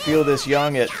think I would feel this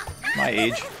young at my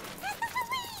age.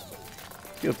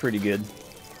 Feel pretty good.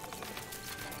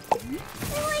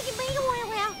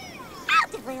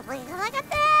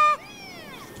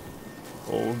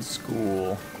 Old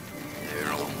school.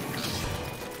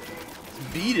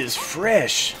 Beat is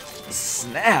fresh.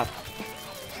 Snap.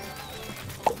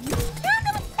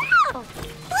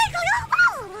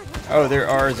 Oh, there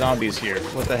are zombies here.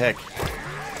 What the heck?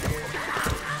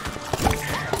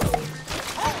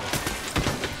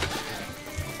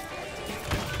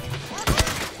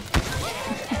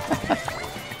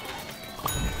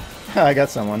 I got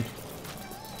someone.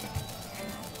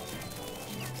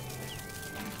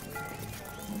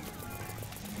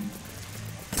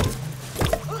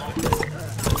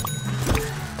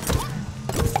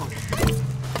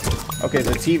 Okay,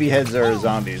 the TV heads are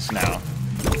zombies now.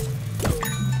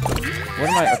 What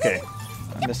am I? Okay,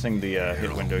 I'm missing the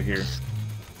hit window here.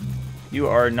 You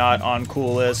are not on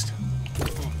cool list.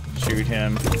 Shoot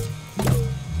him.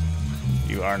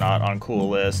 You are not on cool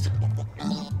list.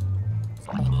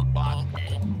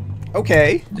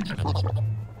 Okay.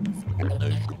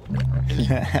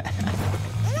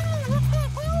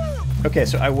 Okay,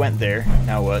 so I went there.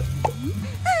 Now what?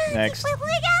 Next.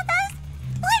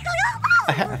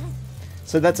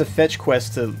 So that's a fetch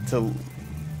quest to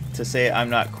say I'm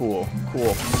not cool.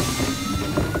 Cool.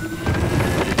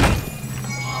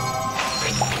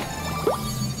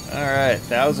 Alright,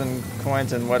 1,000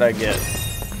 coins and what I get?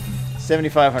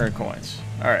 7,500 coins.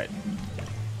 Alright.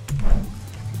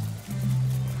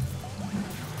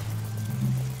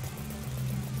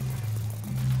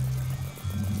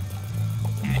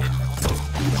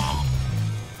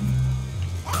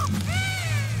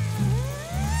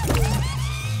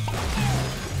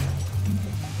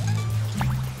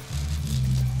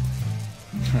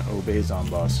 Obey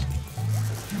Zomboss.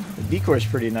 The decor's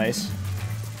pretty nice.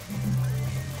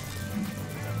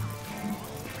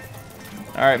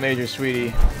 Alright, Major Sweetie.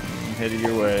 I'm headed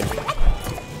your way.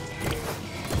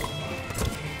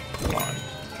 Come on.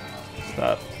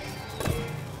 Stop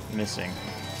missing.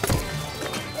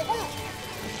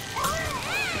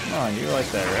 Come on, you like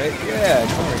that, right? Yeah,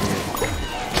 come over here.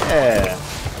 Yeah.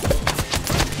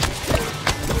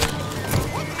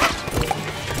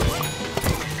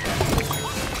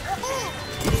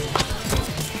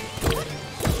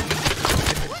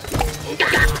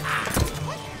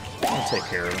 Take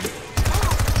care of him.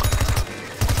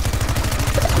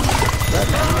 Is that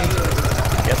an enemy?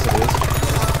 I guess it is.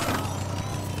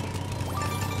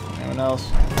 Anyone else?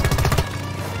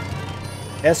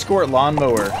 Escort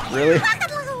lawnmower. Really?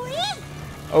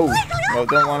 Oh, well,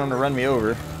 don't want him to run me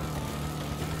over.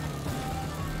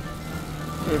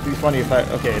 It would be funny if I...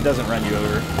 Okay, it doesn't run you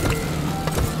over.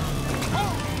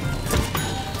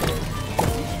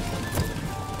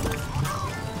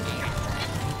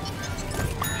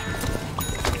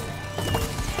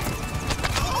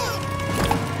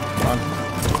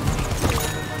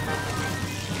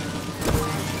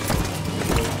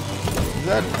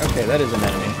 Okay, that is an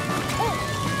enemy.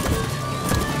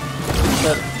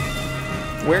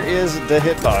 Where is the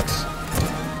hitbox?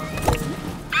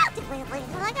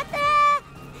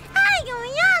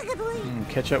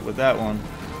 Catch up with that one.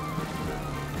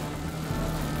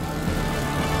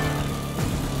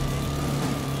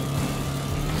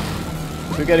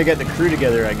 So we gotta get the crew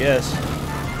together, I guess.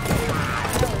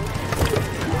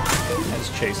 Let's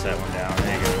chase that one down.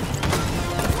 There you go.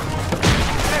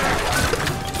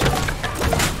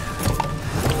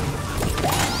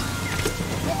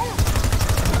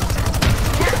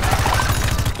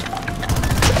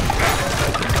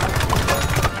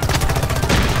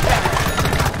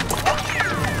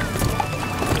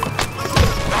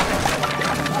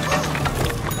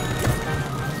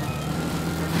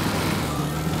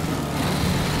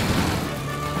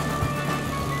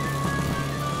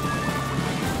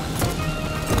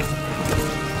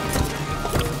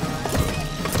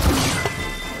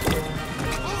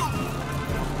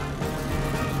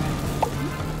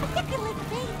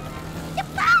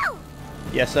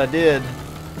 Yes, I did.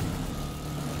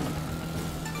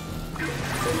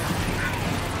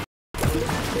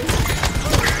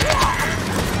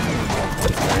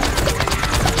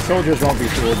 Soldiers won't be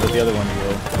fooled, but the other one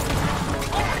will.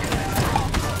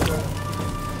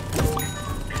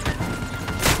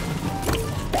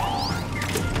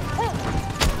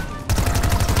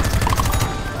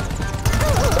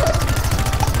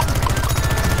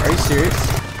 Are you serious?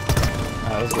 Oh,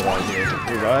 that was a good idea.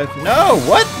 Revive? No!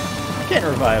 What? I can't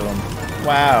revive him.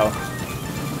 Wow.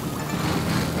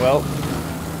 Well,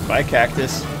 bye,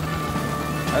 cactus.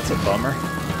 That's a bummer.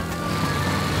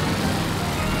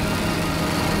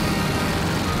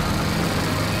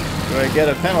 Do I get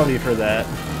a penalty for that?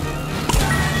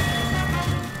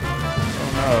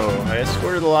 Oh no, I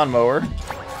escorted the lawnmower.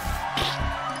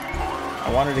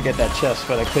 I wanted to get that chest,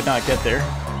 but I could not get there.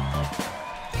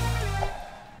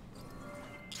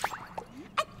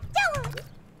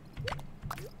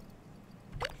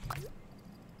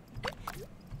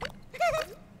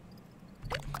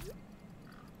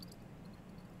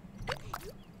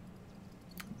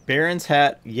 Baron's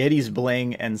hat, Yeti's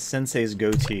bling, and Sensei's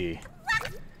goatee.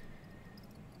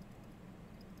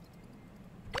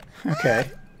 Okay.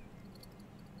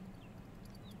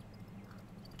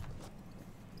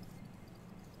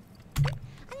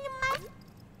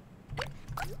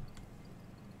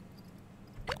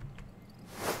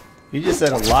 You just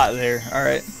said a lot there. All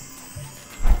right.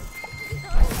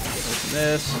 Open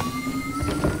this.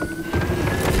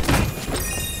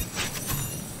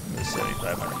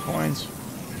 7,500 coins.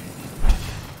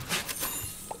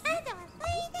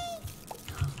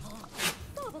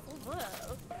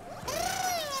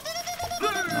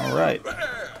 All right.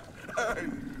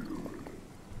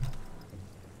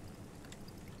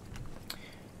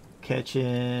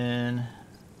 Catching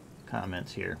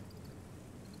comments here.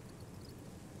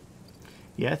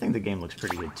 Yeah, I think the game looks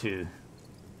pretty good too.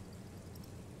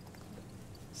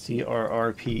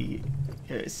 C-R-R-E-P-R.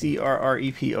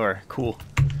 Cool.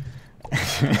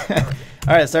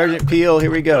 Alright, Sergeant Peel,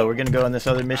 here we go. We're going to go on this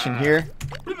other mission here.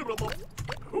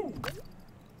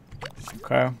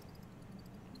 Okay.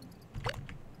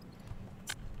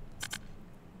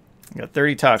 I got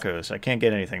 30 tacos. I can't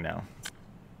get anything now.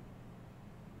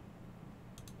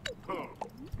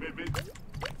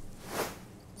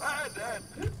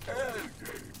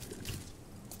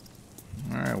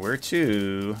 Alright, where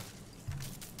to?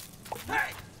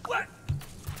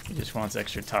 He just wants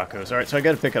extra tacos. Alright, so I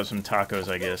gotta pick up some tacos,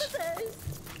 I guess.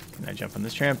 Can I jump on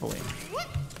this trampoline?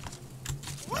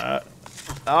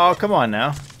 Oh, come on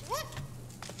now.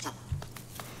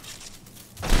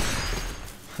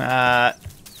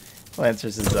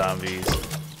 Lancers and zombies.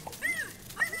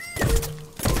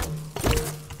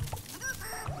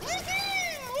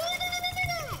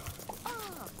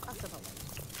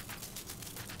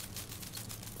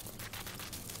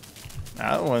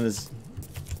 That one is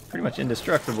pretty much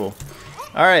indestructible.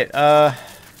 Alright,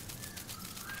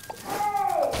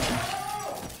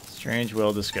 strange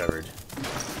well discovered.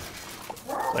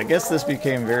 So I guess this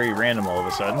became very random all of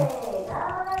a sudden.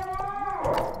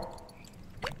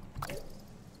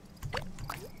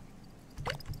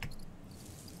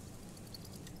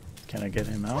 Can I get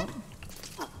him out?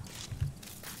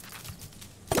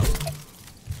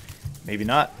 Maybe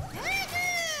not.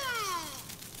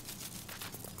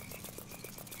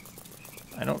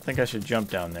 I don't think I should jump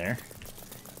down there.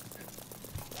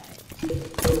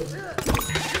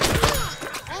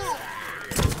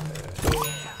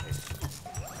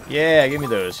 Yeah, give me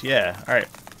those. Yeah, alright.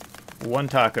 One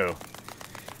taco.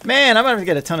 Man, I'm gonna have to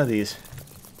get a ton of these.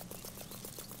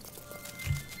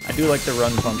 I do like the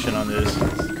run function on this.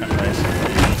 It's kind of nice.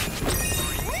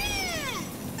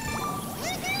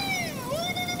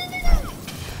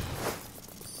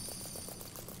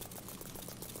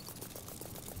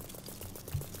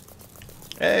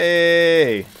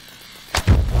 Hey!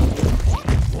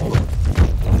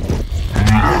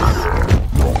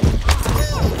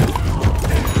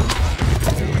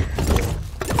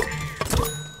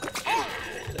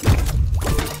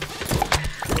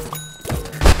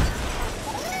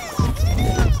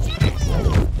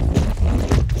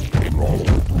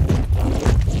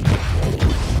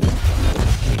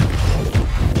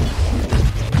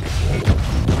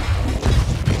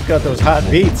 Got those hot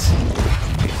beats.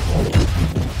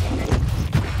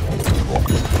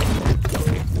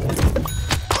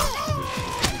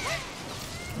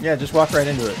 Yeah, just walk right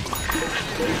into it.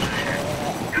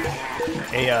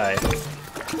 AI.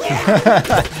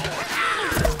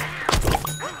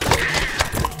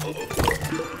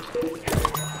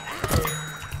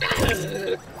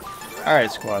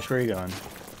 Alright, Squash, where are you going?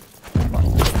 Come on.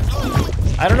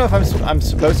 I don't know if I'm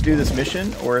supposed to do this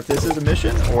mission, or if this is a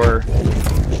mission, or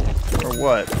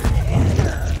what.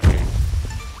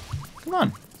 Come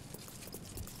on.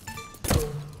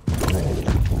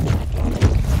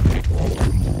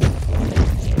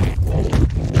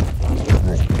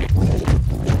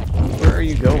 Where are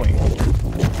you going?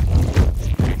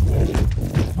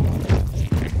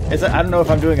 I don't know if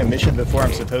I'm doing a mission before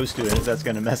I'm supposed to, and if that's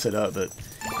going to mess it up, but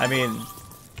I mean,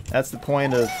 that's the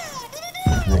point of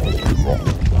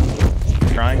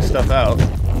trying stuff out.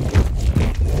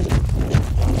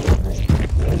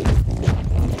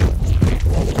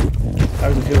 How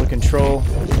does it feel to control?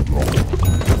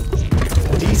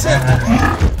 Decent.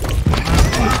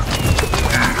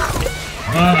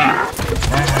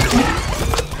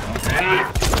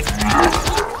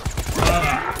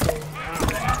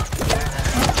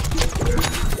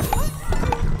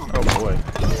 Oh boy.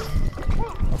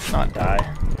 Let's not die.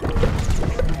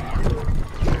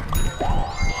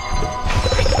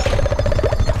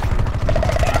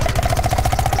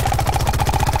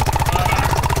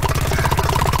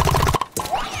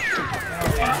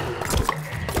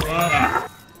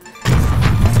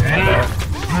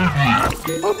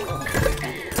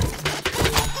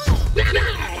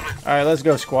 Alright, let's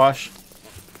go, Squash.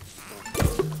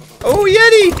 Oh,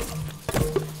 Yeti!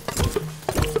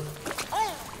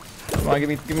 Come on, give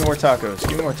me more tacos.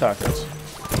 Give me more tacos.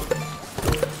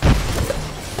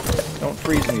 Don't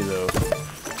freeze me, though.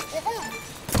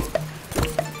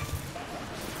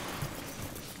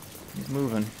 He's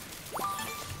moving.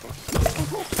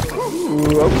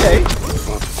 Ooh, okay.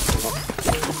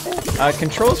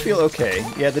 Controls feel okay.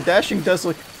 Yeah, the dashing does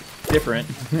look different.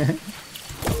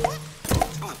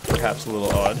 Perhaps a little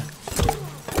odd.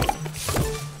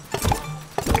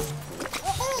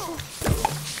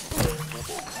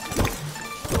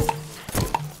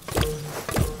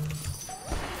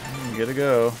 Gotta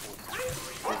go.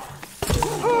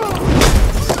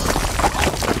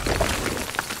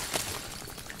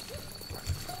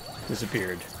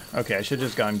 Disappeared. Okay, I should have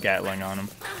just gone Gatling on him.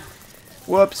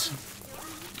 Whoops.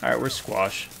 Alright, we're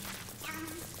Squash.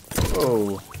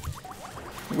 Whoa.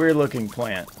 Weird looking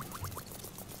plant.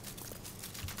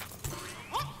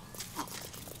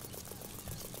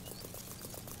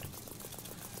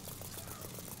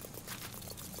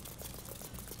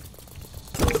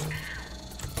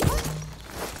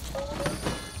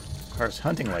 Car's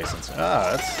hunting license.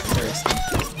 Ah, that's interesting.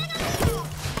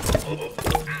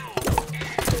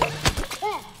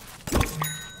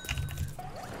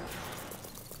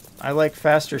 I like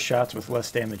faster shots with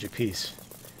less damage apiece.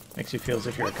 Makes you feel as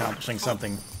if you're accomplishing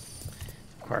something.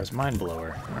 Requires mind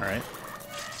blower. Alright.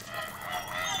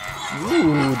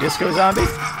 Ooh, disco zombie?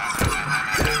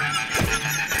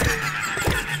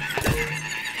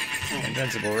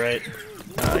 Invincible, right?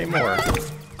 Not anymore.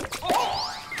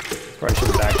 Probably should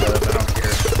have backed up, I don't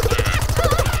care.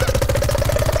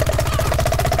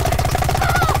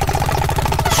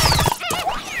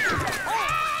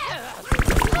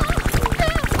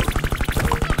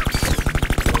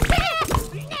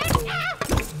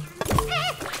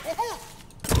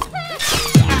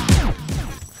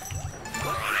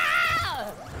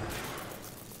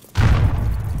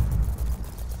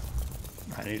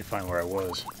 I need to find where I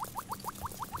was.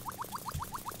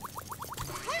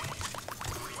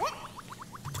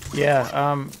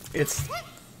 Yeah,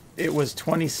 it was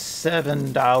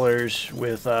 $27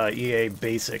 with EA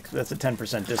Basic. That's a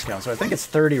 10% discount, so I think it's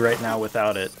 $30 right now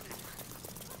without it.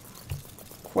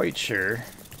 Quite sure.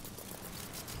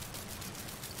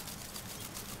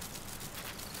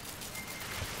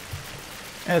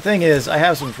 And the thing is, I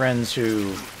have some friends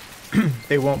who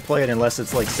they won't play it unless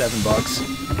it's like $7.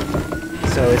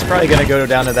 So it's probably going to go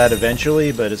down to that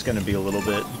eventually, but it's going to be a little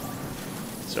bit.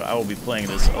 So I will be playing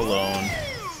this alone.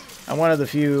 I'm one of the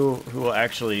few who will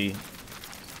actually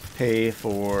pay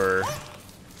for,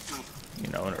 you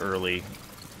know, an early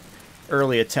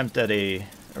attempt at a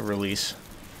release.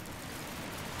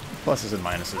 Pluses and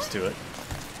minuses to it.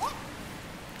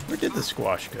 Where did the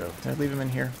Squash go? Did I leave him in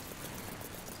here?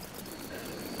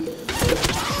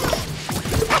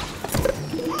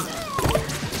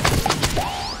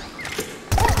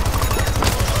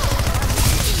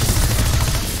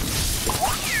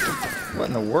 What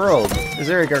in the world? Is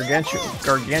there a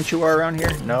Gargantua around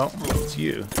here? No, it's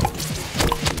you.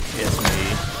 Yes,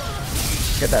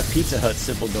 me. Got that Pizza Hut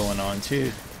symbol going on,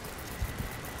 too.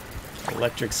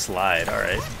 Electric slide,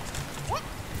 alright.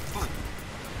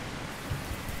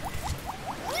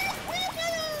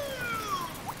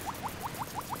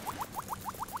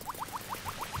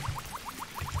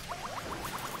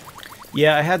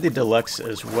 Yeah, I had the deluxe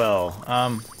as well,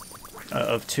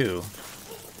 of 2.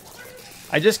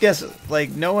 I just guess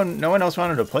like no one else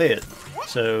wanted to play it,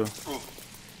 so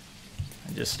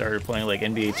I just started playing like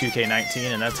NBA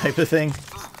 2K19 and that type of thing.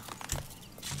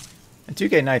 And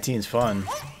 2K19 is fun.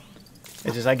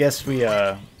 It's just I guess we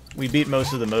beat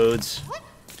most of the modes,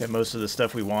 got most of the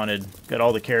stuff we wanted, got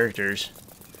all the characters,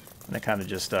 and it kind of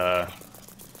just got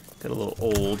a little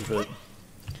old. But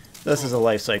this is the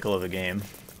life cycle of a game.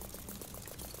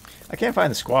 I can't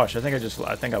find the squash. I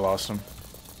think I lost them.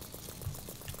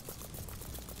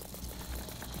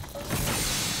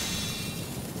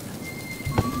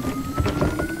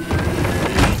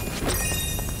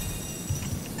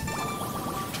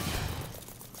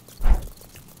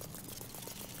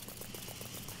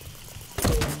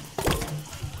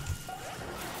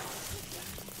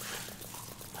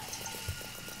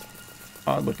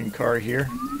 Odd looking car here.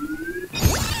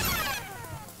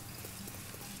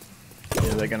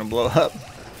 Is that gonna blow up?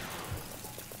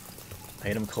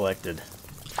 Item collected.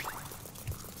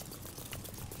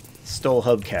 Stole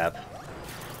hubcap.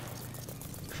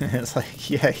 It's like,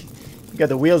 yeah, you got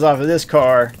the wheels off of this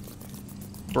car.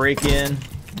 Break in.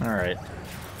 Alright.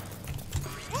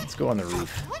 Let's go on the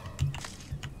roof.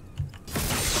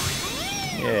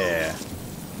 Yeah.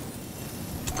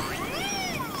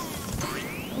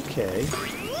 Okay.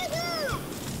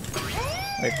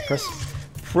 Like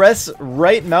press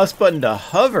right mouse button to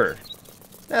hover.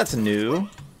 That's new.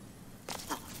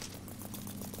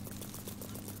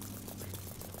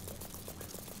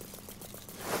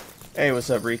 Hey,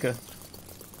 what's up, Rika?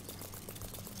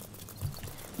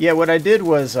 Yeah, what I did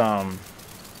was I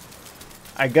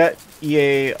got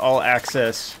EA All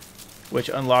Access, which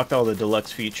unlocked all the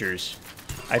deluxe features.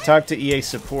 I talked to EA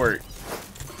support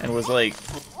and was like,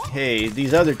 hey,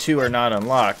 these other two are not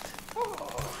unlocked.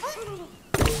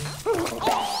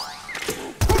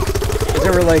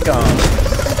 There were like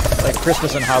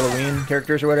Christmas and Halloween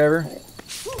characters or whatever.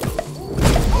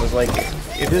 I was like,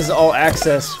 if this is all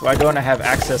access, why don't I have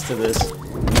access to this?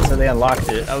 So they unlocked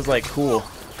it. I was like, cool.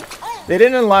 They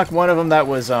didn't unlock one of them that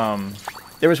was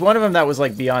there was one of them that was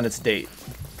like beyond its date.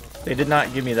 They did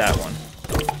not give me that one.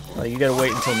 Like, you gotta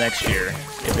wait until next year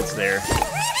if it's there.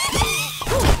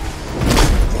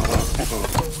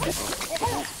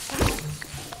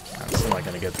 I'm still not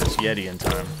gonna get this Yeti in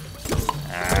time.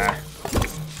 Ah.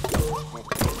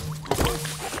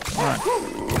 Come on.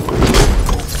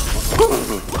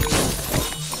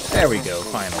 There we go,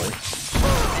 finally.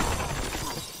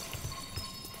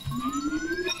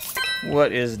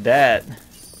 What is that?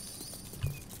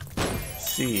 Let's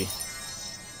see.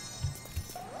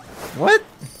 What?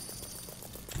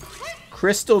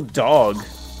 Crystal dog.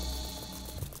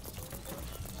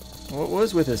 What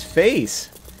was with his face?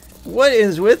 What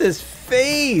is with his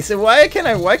face? Why can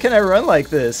I run like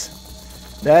this?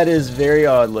 That is very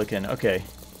odd looking. Okay.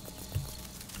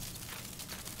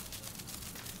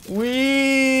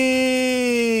 Whee!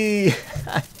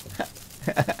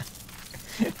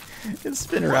 Can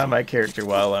spin around my character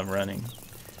while I'm running.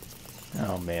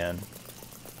 Oh man.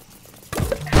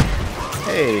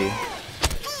 Hey,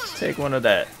 take one of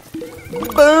that.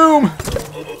 Boom!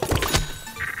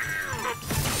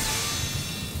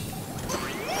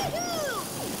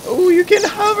 Oh, you can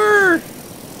hover!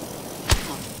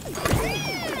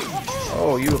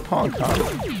 Oh, you a punk, huh?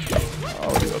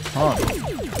 Oh, you a punk.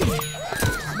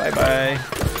 Bye-bye.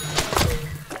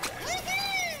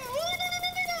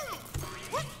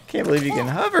 Can't believe you can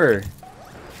hover.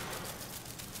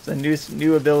 It's a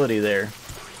new ability there.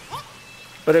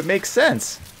 But it makes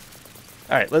sense.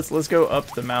 Alright, let's go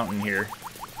up the mountain here.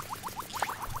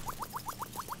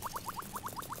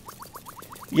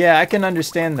 Yeah, I can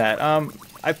understand that.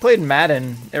 I played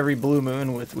Madden every blue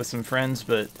moon with some friends,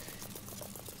 but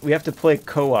we have to play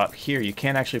co-op here. You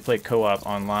can't actually play co-op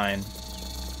online.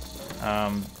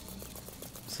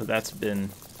 So that's been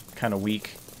kind of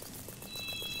weak.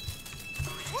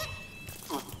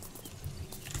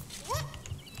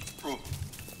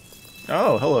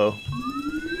 Oh, hello.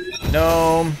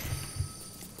 Gnome.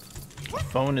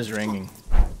 Phone is ringing.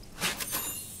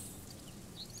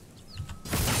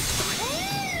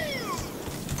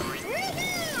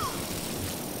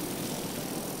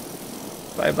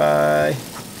 Bye-bye.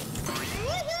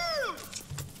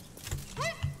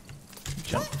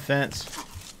 Jump the fence.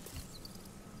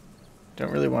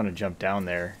 Don't really want to jump down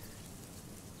there.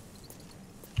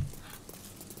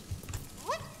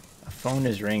 A phone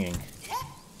is ringing.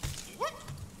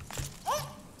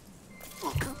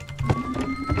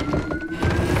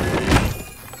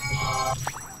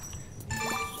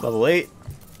 Level 8.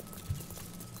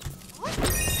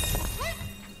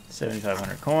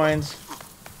 7,500 coins.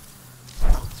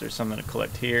 Is there something to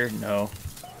collect here? No.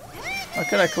 How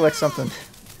could I collect something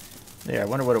there? I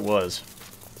wonder what it was.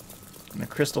 And the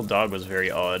crystal dog was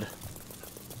very odd.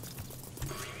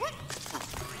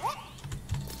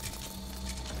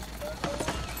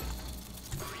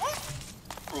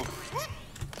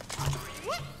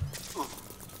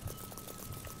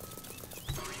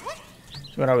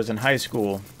 So when I was in high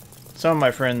school, some of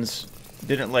my friends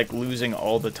didn't like losing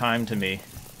all the time to me,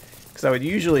 because I would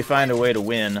usually find a way to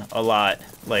win a lot,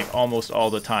 like almost all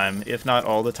the time, if not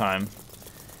all the time.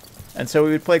 And so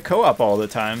we would play co-op all the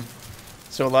time.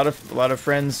 So a lot of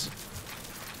friends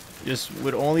just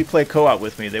would only play co-op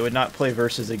with me. They would not play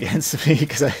versus against me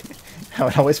because I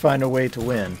would always find a way to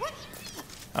win.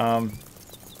 And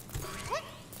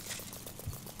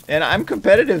I'm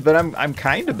competitive, but I'm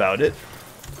kind about it.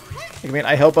 I mean,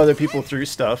 I help other people through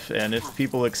stuff, and if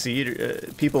people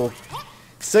people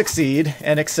succeed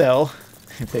and excel,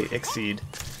 if they exceed,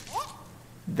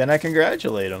 then I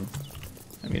congratulate them.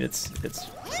 I mean, it's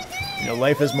you know,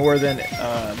 life is more than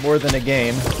a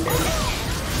game.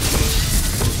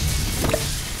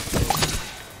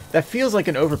 That feels like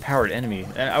an overpowered enemy,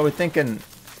 and I would think in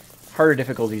harder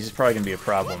difficulties is probably gonna be a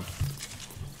problem.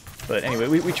 But anyway,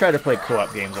 we try to play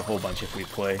co-op games a whole bunch if we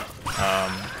play.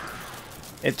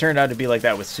 It turned out to be like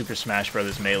that with Super Smash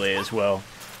Bros. Melee as well,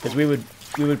 because we would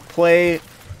play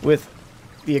with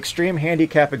the extreme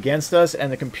handicap against us,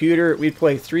 and the computer. We'd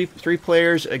play three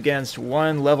players against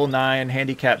one level 9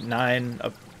 handicap 9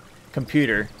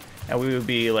 computer, and we would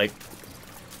be like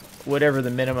whatever the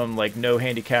minimum, like no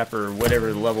handicap or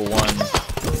whatever the level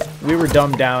 1. We were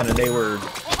dumbed down and they were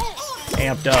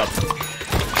amped up.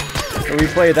 So we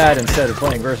play that instead of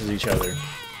playing versus each other.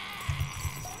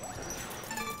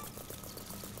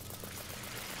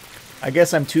 I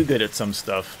guess I'm too good at some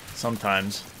stuff,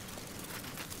 sometimes.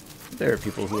 There are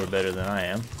people who are better than I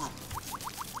am.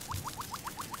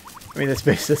 I mean, that's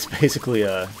basically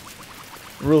a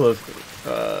rule of,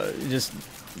 just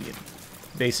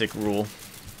basic rule.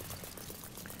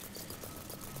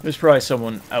 There's probably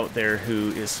someone out there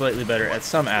who is slightly better at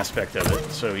some aspect of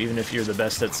it, so even if you're the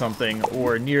best at something,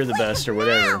 or near the best, or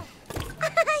whatever.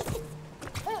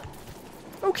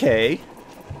 Okay.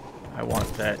 I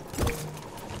want that.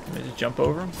 Can I just jump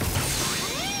over him?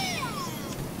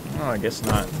 Oh, I guess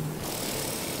not.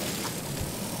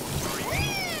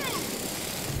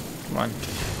 Come on.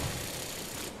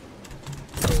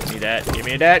 Give me that, give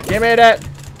me that, give me that!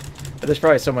 But there's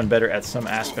probably someone better at some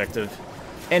aspect of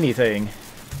anything.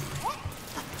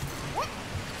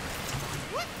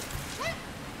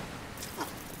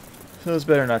 So it's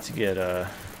better not to get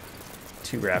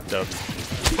too wrapped up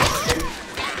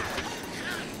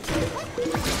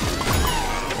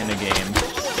in a game.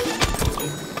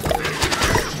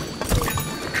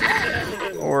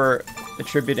 Or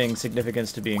attributing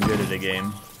significance to being good at a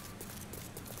game.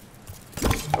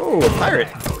 Oh, a pirate!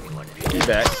 He's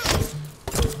back.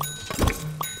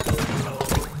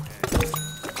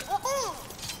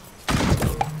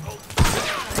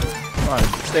 Come on,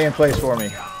 stay in place for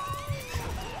me.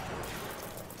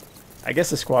 I guess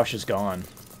the squash is gone.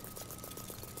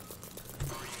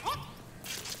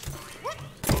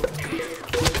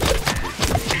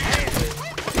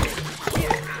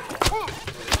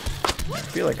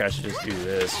 I feel like I should just do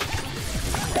this.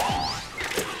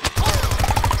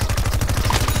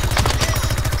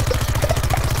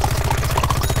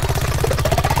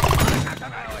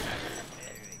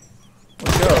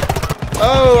 Let's go.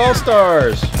 Oh, all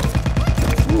stars!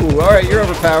 Ooh, alright, you're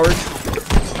overpowered.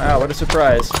 Wow, what a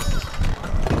surprise.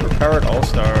 Overpowered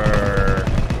all-star.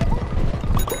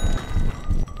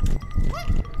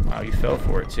 Wow, you fell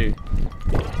for it too.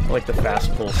 I like the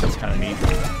fast pulse, that's kind of neat.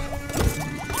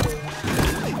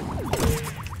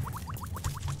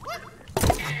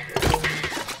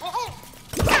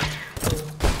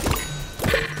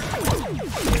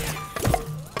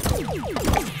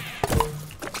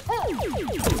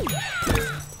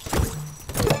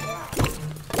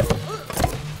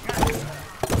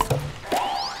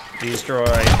 Destroy,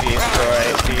 destroy,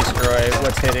 destroy.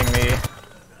 What's hitting me?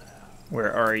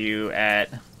 Where are you at?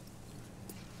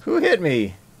 Who hit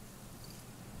me?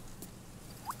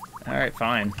 Alright,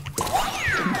 fine.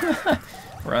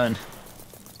 Run.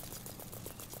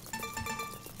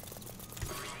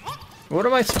 What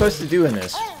am I supposed to do in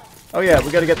this? Oh yeah,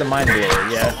 we gotta get the mind blower,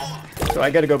 yeah. So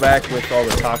I gotta go back with all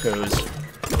the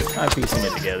tacos. I'm piecing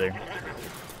it together.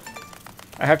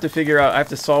 I have to figure out, I have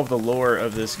to solve the lore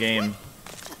of this game.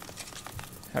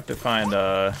 Have to find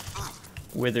a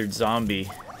withered zombie.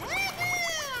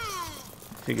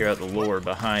 Figure out the lore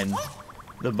behind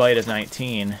the bite of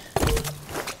 19.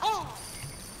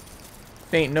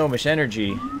 Faint gnomish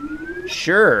energy.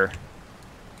 Sure.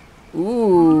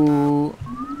 Ooh.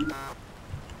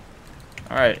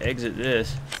 Alright, exit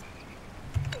this.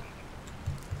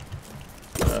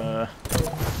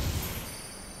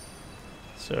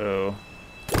 So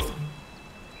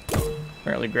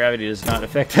apparently gravity does not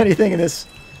affect anything in this.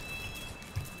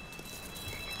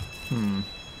 So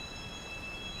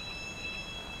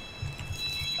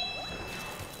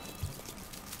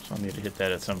I'll need to hit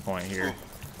that at some point here.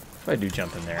 If I do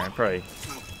jump in there, I'd probably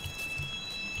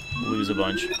lose a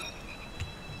bunch.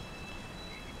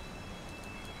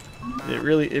 It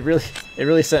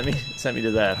really sent me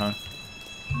to that, huh?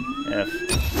 F.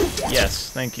 Yes,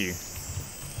 thank you.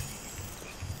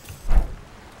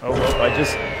 Oh well, I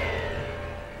just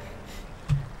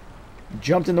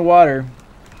jumped in the water.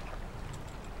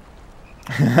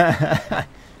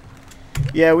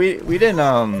 Yeah, we didn't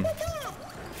I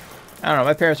don't know,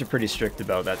 my parents are pretty strict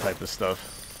about that type of stuff.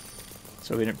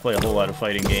 So we didn't play a whole lot of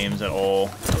fighting games at all.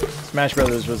 Smash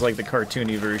Brothers was like the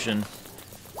cartoony version,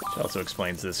 which also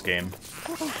explains this game.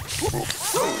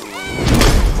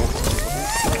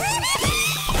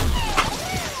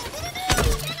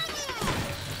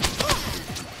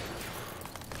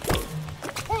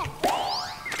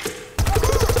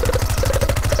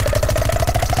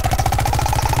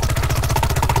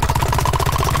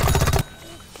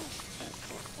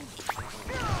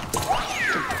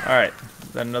 Alright,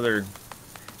 is that another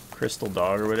crystal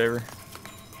dog or whatever?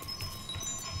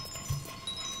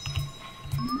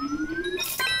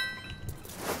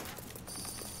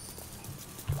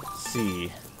 Let's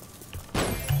see.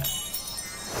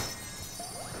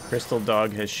 Crystal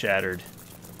dog has shattered.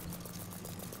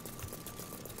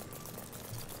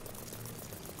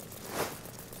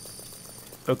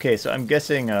 Okay, so I'm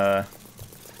guessing, I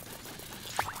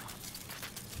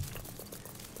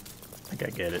think I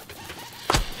get it.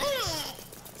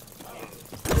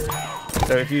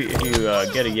 So if you get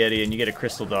a Yeti and you get a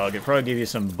crystal dog, it probably gives you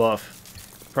some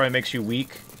buff. Probably makes you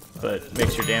weak, but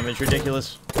makes your damage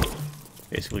ridiculous.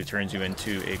 Basically turns you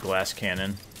into a glass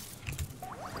cannon.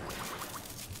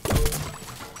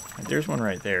 And there's one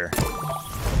right there.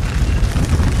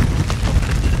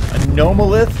 A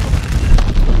Nomalith?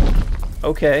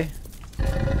 Okay.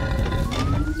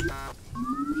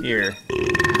 Here.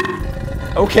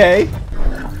 Okay.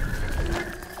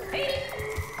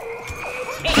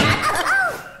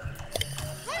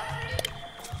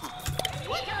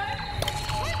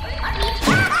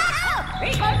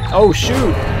 Oh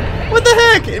shoot! What the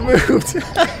heck? It moved!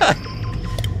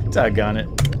 Doggone it.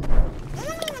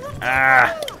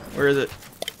 Ah! Where is it?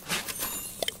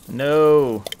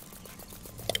 No!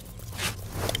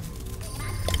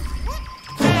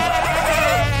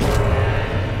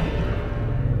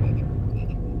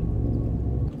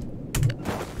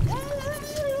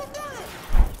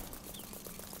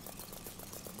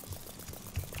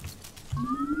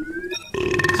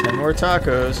 Some more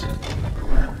tacos.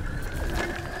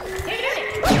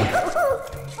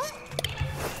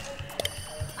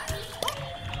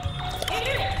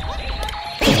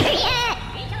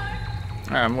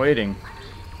 I'm waiting.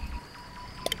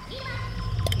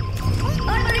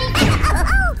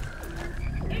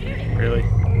 Really?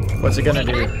 What's it gonna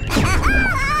do?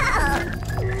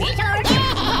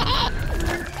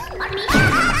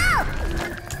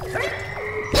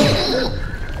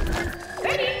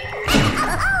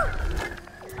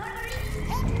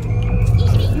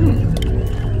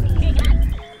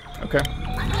 Okay.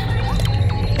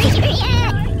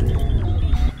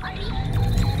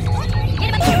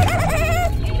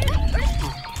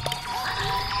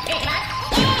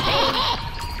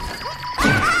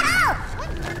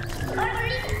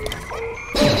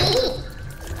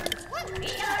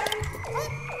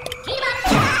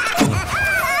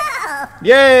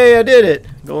 Yay, I did it!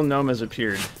 Golden Gnome has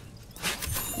appeared.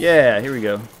 Yeah, here we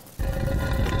go.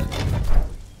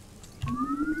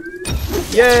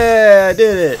 Yeah, I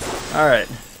did it! Alright.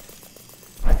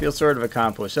 I feel sort of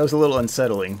accomplished. That was a little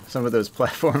unsettling, some of those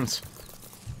platforms.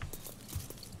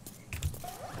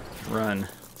 Run.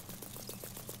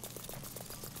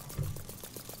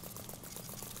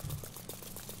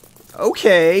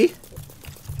 Okay!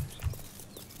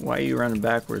 Why are you running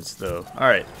backwards, though?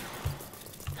 Alright.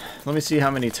 Let me see how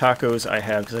many tacos I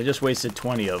have, because I just wasted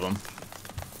 20 of them.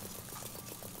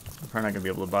 I'm probably not going to be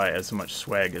able to buy as much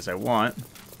swag as I want.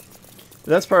 But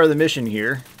that's part of the mission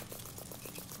here.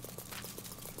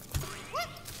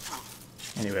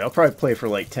 Anyway, I'll probably play for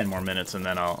like 10 more minutes, and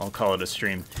then I'll call it a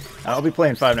stream. I'll be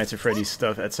playing Five Nights at Freddy's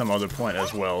stuff at some other point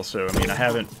as well, so, I mean, I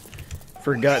haven't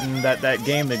forgotten that that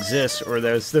game exists, or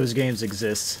those games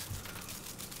exist.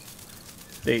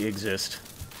 They exist.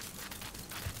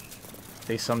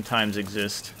 They sometimes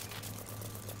exist.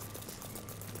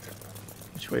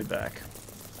 Which way back?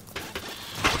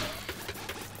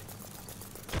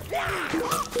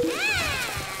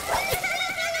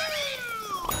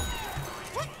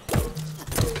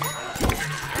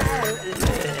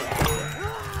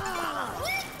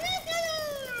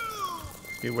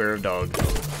 Beware of dog.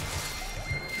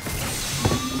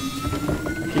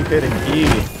 I keep hitting E.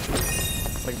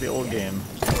 It's like the old game.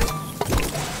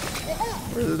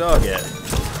 Where's the dog at?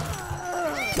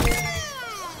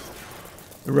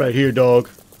 Right here, dog.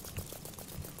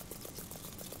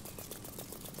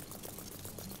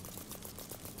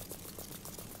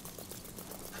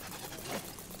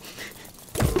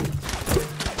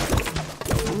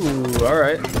 Ooh,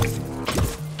 alright.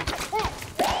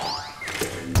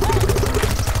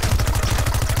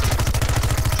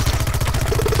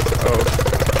 Oh.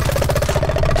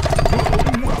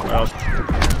 Well,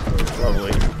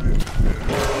 lovely.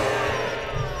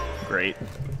 Great.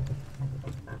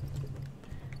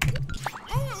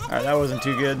 Alright, that wasn't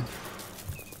too good.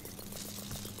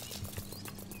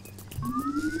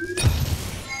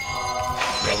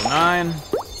 Level 9.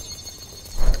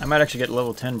 I might actually get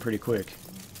level 10 pretty quick.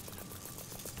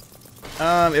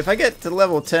 If I get to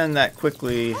level 10 that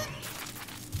quickly,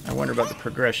 I wonder about the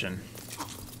progression.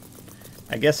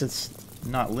 I guess it's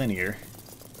not linear.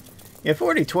 Yeah,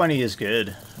 40-20 is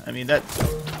good. I mean, that's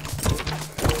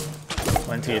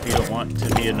plenty if you don't want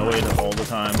to be annoyed all the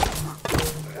time.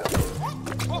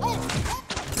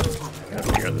 Gotta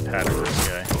figure out the pattern of this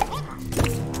guy.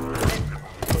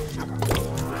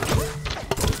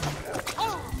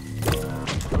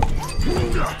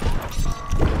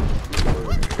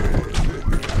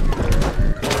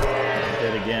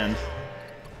 Dead again.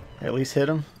 At least hit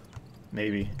him?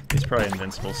 Maybe. He's probably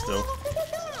invincible still.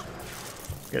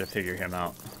 Gotta figure him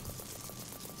out.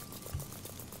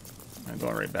 I'm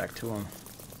going right back to him.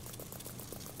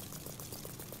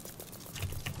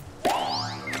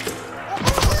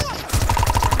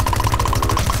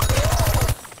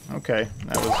 Okay,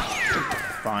 that was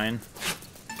fine.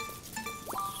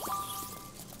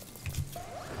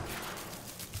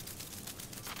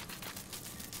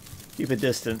 Keep a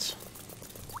distance.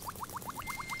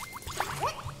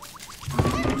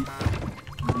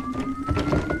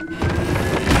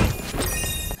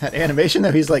 That animation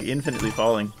though, he's like infinitely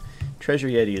falling. Treasure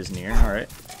Yeti is near, alright.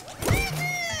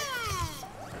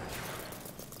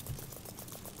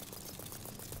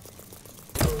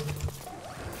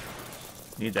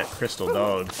 Need that crystal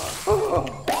dog.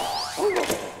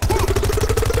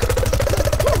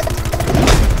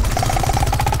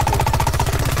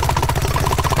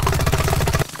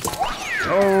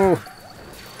 Oh!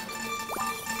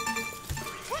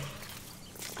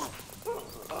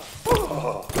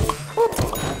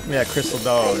 Give me that crystal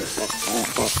dog.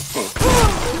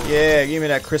 Yeah, give me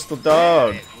that crystal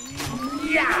dog.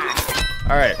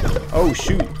 Alright. Oh,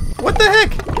 shoot. What the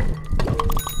heck?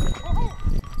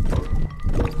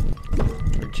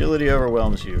 Agility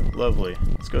overwhelms you. Lovely.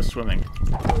 Let's go swimming.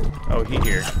 Oh, he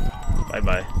here.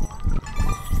 Bye-bye.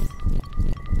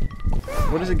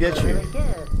 What does it get you?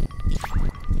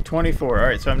 24.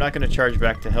 Alright, so I'm not going to charge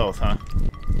back to health, huh?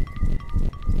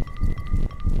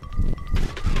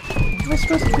 What am I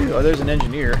supposed to do? Oh, there's an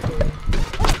engineer.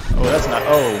 Oh, that's not...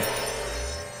 Oh.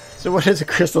 So what does a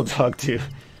crystal dog do?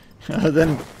 Other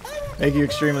than make you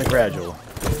extremely fragile.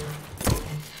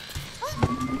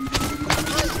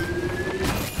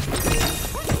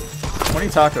 20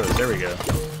 tacos. There we go.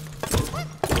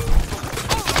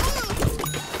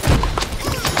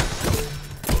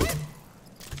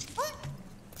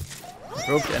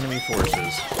 Provoked enemy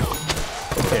forces.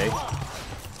 Okay.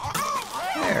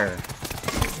 There.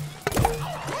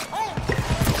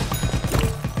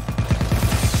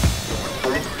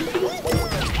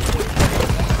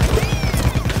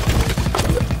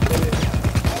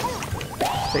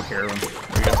 Take care of him.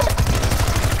 There we go.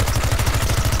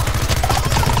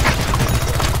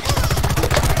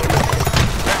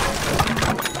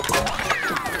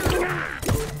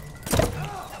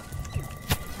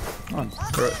 Come on,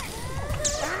 throw it.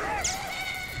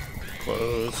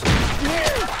 Close.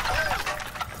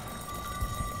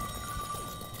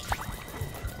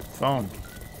 Phone.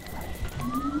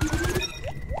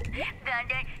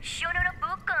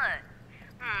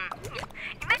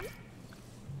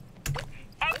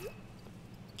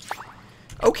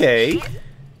 Okay.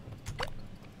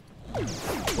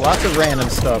 Lots of random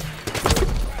stuff.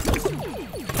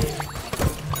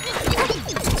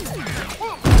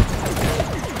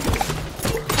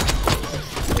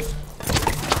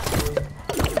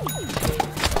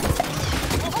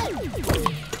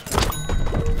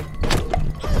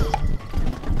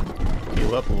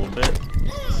 Heal up a little bit.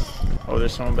 Oh,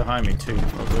 there's someone behind me too.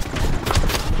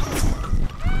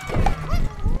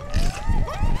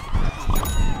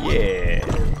 Yeah.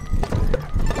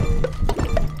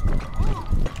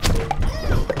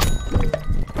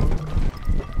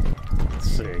 Let's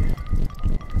see.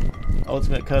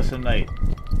 Ultimate Custom Night.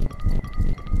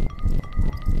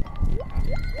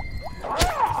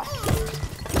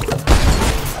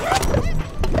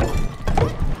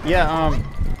 Yeah,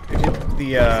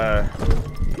 the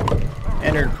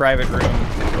entered private room.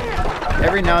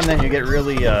 Every now and then you get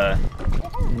really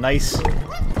nice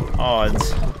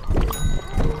odds.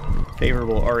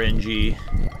 Favorable RNG.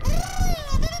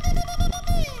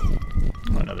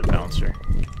 Oh, another bouncer.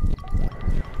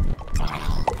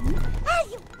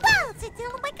 You bounce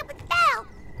until I wake up and down.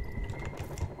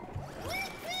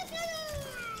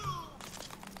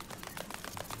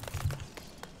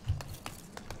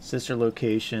 Sister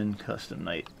location, custom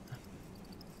night.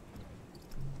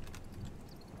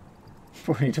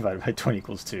 40 divided by 20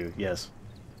 equals 2, yes.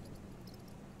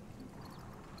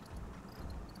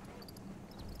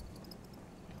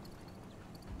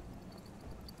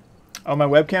 Oh, my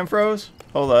webcam froze?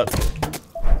 Hold up.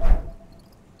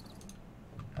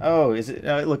 Oh, is it?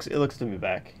 No, it looks to be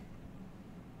back.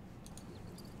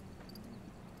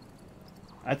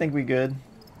 I think we good.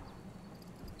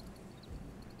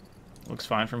 Looks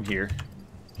fine from here.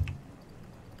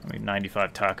 I mean,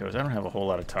 95 tacos. I don't have a whole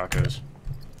lot of tacos.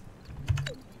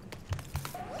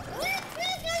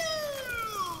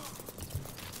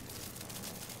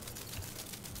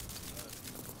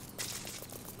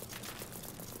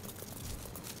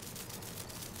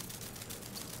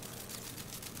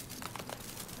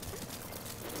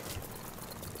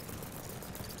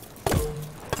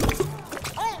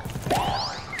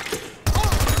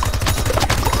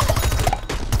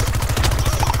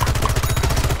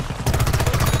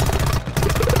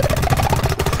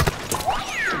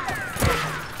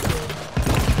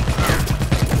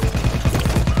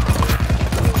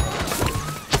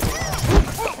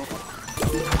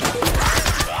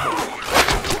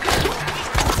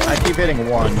 Hitting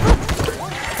one.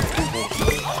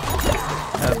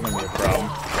 That's gonna be a problem.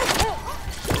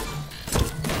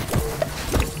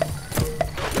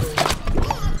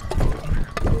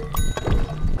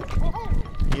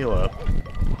 Heal up.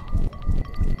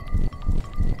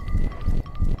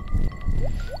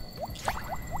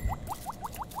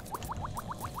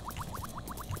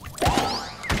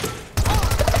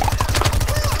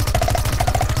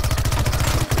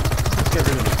 Let's get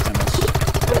rid of the chemist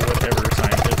or whatever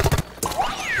scientist.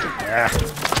 Ah.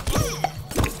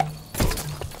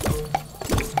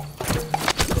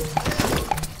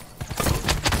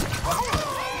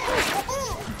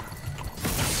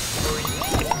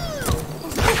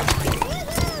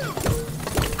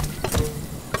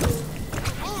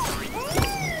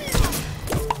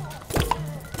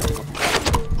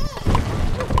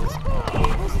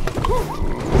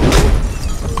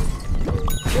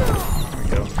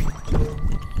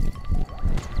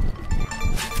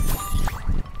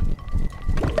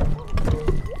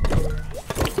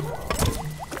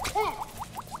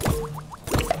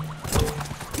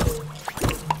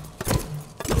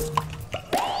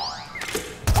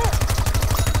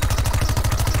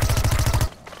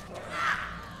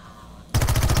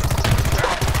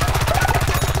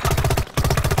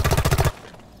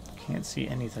 See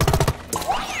anything.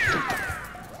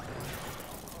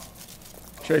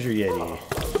 Treasure Yeti.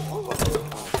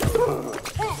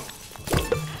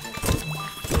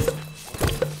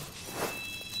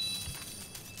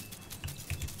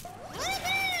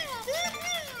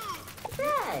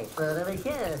 Hey, photo of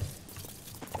you.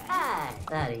 Hi,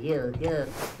 that you.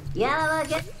 Yeah,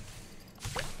 look at.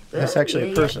 That's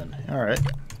actually a person. All right.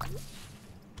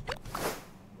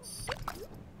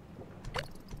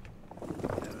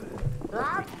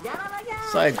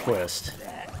 Side quest.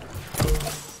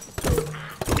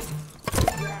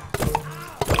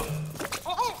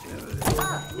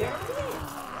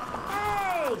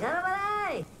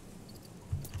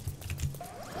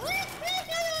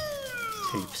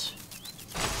 Tapes.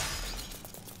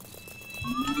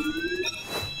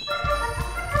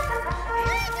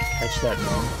 Catch that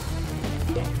gnome.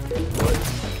 What?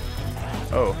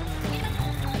 Oh.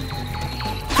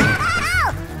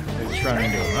 They just run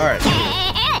into him. Alright.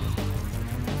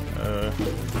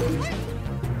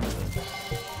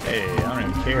 Hey, I don't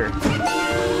even care.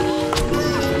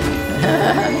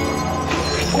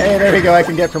 Hey, there we go. I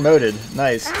can get promoted.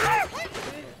 Nice.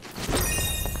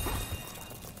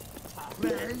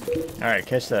 Alright,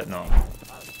 catch that gnome.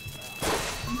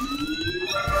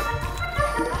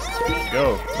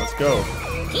 Go. Let's go.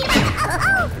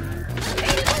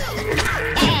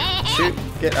 Shoot.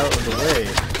 Get out of the way.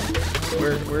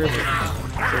 Where is it?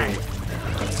 Okay.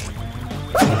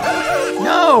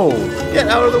 No! Get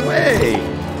out of the way!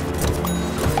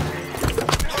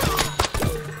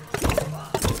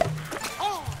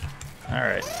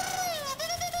 Alright.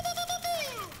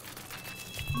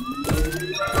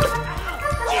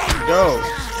 Go!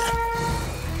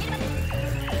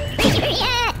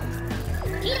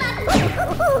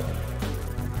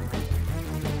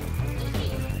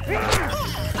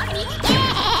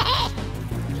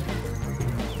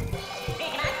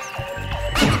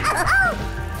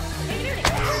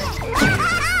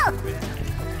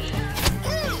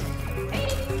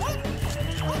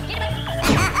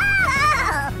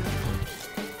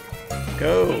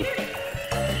 Go.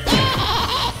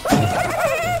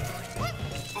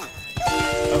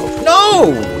 Oh,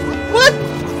 no! What?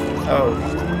 Oh.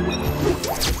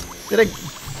 Did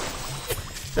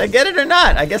I get it or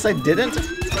not? I guess I didn't.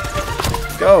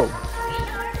 Go.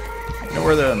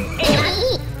 Ignore them.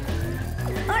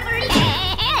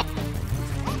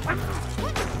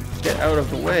 Get out of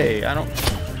the way. I don't...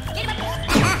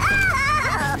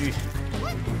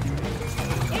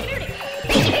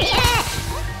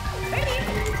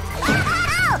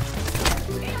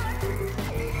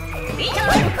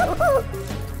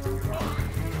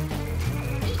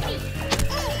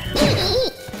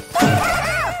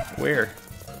 Where?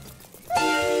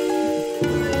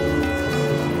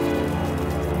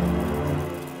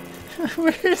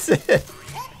 Where is it?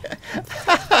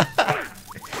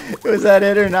 Was that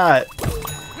it or not?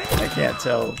 I can't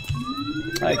tell.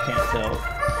 I can't tell.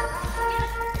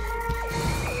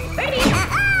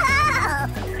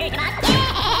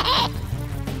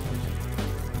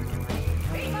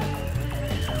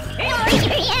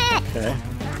 Okay.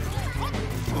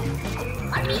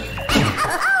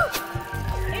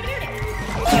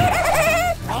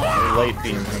 A light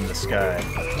beam from the sky.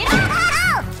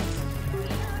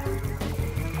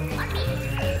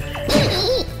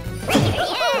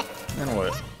 And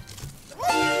what?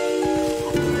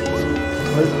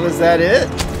 Was that it?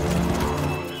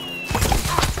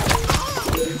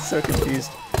 I'm so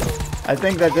confused. I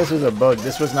think that this was a bug.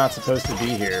 This was not supposed to be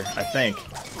here. I think.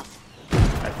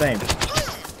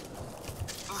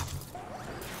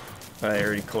 But I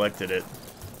already collected it.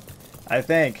 I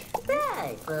think.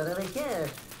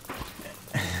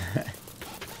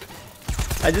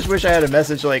 I just wish I had a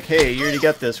message like, hey, you already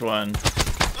got this one.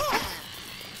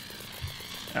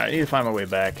 I need to find my way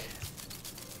back.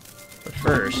 But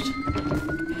first, give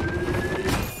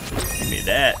me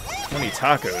that. 20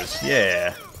 tacos,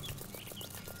 yeah.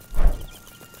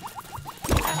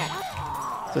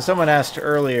 So someone asked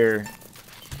earlier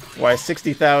why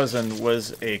 60,000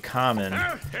 was a common.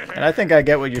 And I think I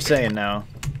get what you're saying now.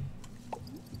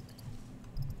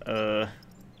 Let's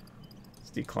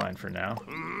decline for now.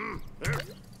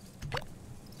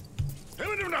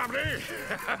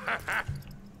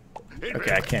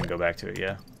 Okay, I can go back to it,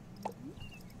 yeah.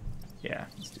 Yeah,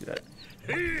 let's do that.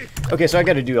 Okay, so I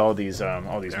gotta do all these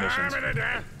missions.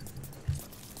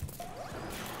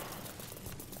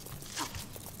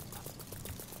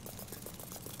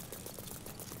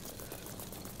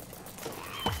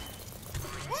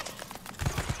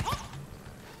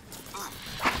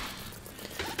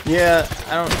 Yeah,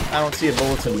 I don't see a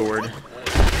bulletin board.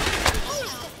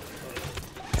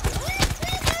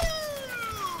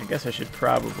 I guess I should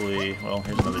probably... Well,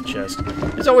 here's another chest.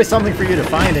 There's always something for you to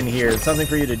find in here, something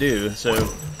for you to do, so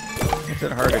it makes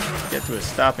it hard to get to a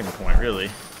stopping point, really.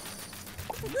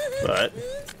 But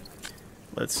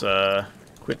let's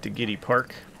quit to Giddy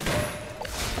Park.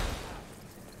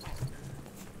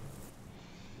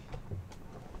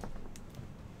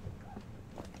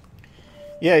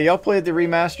 Yeah, y'all played the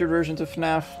remastered versions of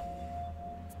FNAF?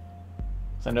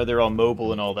 I know they're all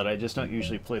mobile and all that. I just don't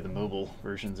usually play the mobile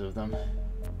versions of them.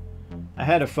 I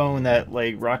had a phone that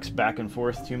like rocks back and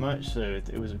forth too much, so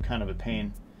it was kind of a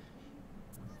pain.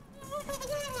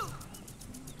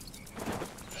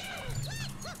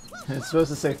 It's supposed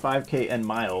to say 5K and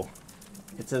mile.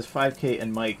 It says 5K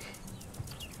and Mike.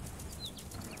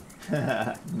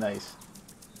 Nice.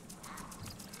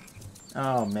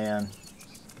 Oh man.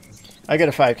 I got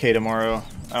a 5K tomorrow.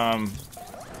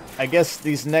 I guess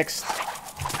these next,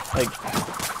 like,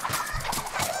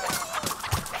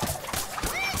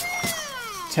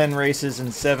 10 races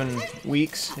in 7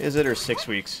 weeks, is it, or 6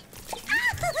 weeks?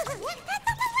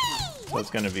 So it's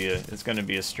gonna be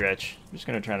a stretch. I'm just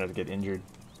gonna try not to get injured.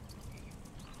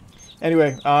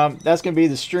 Anyway, that's gonna be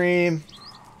the stream.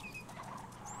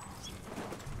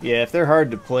 Yeah, if they're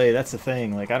hard to play, that's the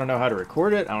thing. Like, I don't know how to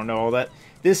record it. I don't know all that.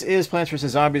 This is Plants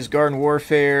vs. Zombies Garden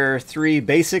Warfare 3,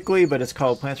 basically, but it's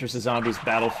called Plants vs. Zombies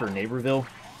Battle for Neighborville.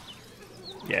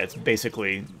 Yeah, it's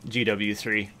basically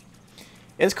GW3.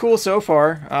 It's cool so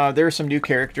far. There are some new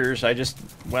characters. I just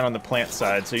went on the plant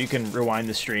side, so you can rewind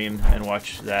the stream and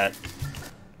watch that.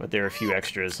 But there are a few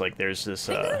extras, like there's this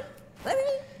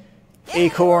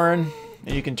acorn,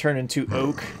 and you can turn into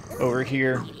oak over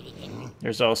here.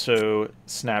 There's also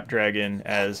Snapdragon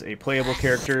as a playable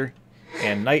character,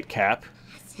 and Nightcap,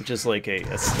 which is like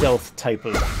a stealth type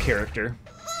of character.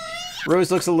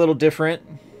 Rose looks a little different.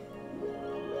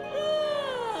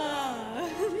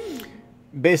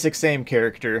 Basic same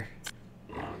character.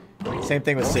 Same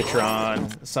thing with Citron.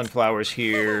 Sunflower's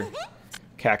here.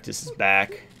 Cactus is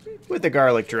back with the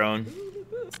garlic drone.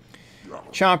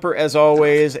 Chomper, as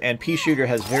always, and Pea Shooter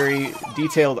has very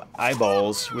detailed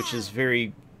eyeballs, which is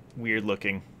very weird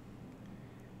looking.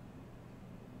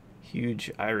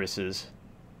 Huge irises.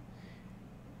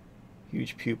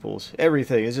 Huge pupils.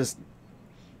 Everything is just...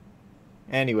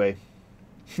 Anyway.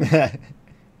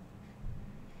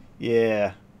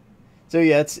 Yeah. So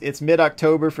yeah, it's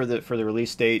mid-October for the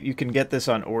release date. You can get this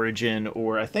on Origin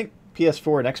or I think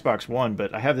PS4 and Xbox One,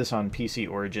 but I have this on PC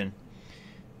Origin.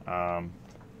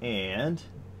 And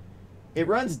it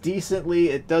runs decently.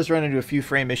 It does run into a few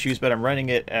frame issues, but I'm running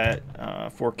it at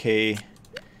 4K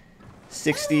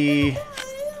 60.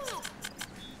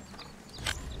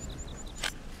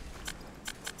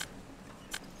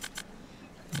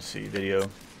 Let's see, video.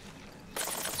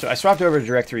 So I swapped over to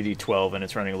DirectX 12, and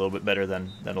it's running a little bit better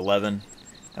than 11.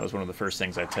 That was one of the first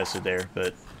things I tested there,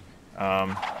 but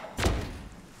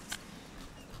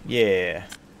yeah,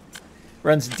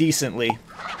 runs decently.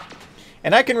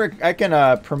 And I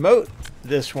can promote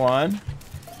this one.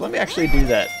 Let me actually do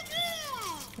that.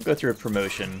 We'll go through a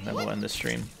promotion, then we'll end the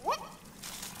stream.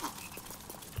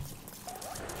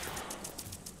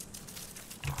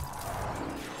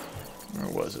 Where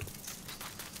was it?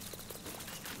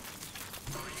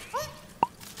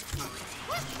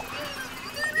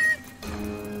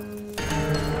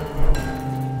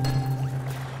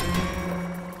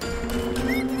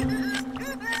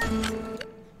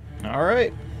 All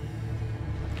right.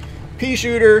 Pea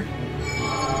Shooter.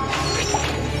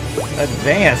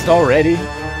 Advanced already?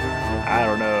 I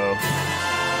don't know.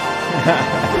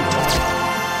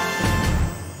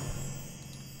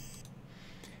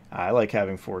 I like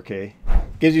having 4K.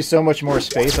 Gives you so much more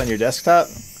space on your desktop.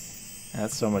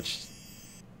 That's so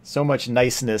much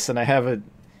niceness. And I have a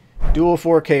dual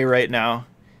 4K right now.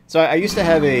 So I used to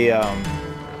have a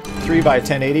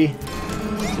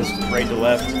 3x1080, just right to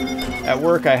left. At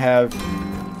work I have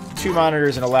 2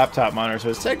 monitors and a laptop monitor, so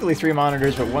it's technically 3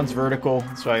 monitors, but one's vertical,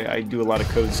 so I do a lot of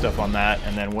code stuff on that,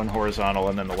 and then one horizontal,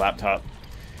 and then the laptop.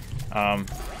 But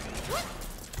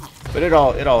it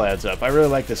all adds up. I really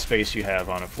like the space you have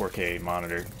on a 4K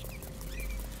monitor.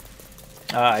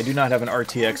 I do not have an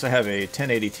RTX. I have a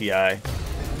 1080 Ti.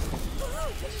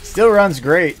 Still runs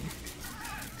great,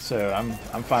 so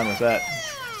I'm fine with that.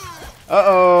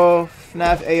 Uh-oh,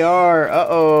 FNAF AR.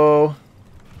 Uh-oh.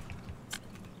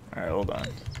 All right, hold on.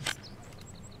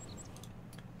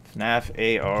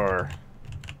 FNAF AR.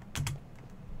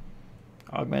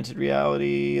 Augmented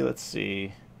reality. Let's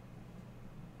see.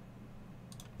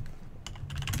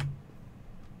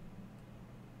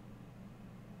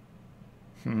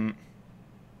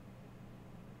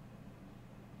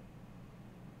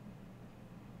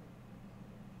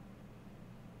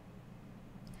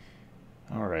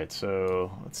 All right,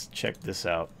 so let's check this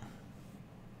out.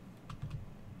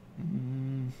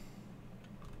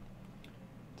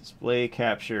 Display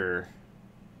capture.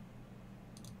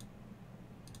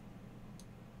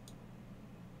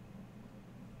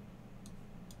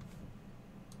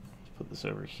 Let's put this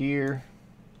over here.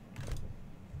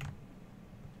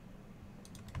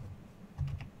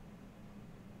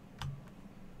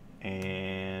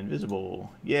 And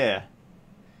visible. Yeah.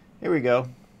 Here we go.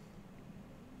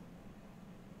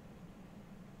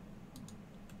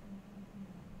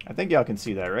 I think y'all can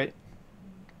see that, right?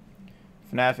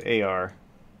 FNAF AR.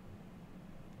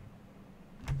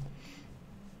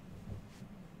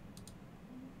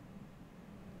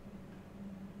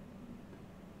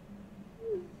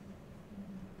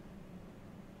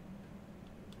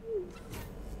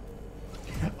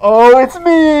 Oh, it's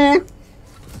me!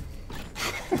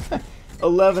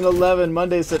 11/11,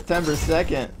 Monday, September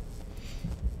 2nd.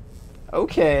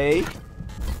 Okay.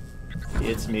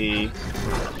 It's me.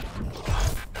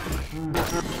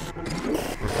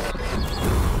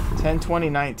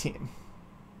 10/20/19.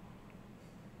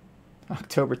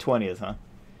 October 20th, huh?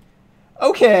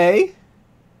 Okay.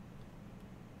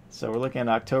 So we're looking at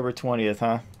October 20th,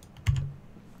 huh?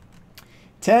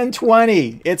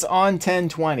 10/20. It's on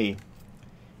 10/20.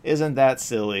 Isn't that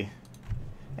silly?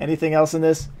 Anything else in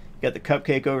this? You got the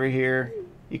cupcake over here.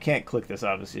 You can't click this,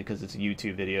 obviously, because it's a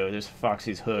YouTube video. There's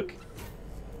Foxy's hook.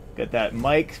 Got that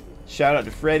mic. Shout out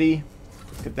to Freddy.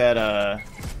 Got that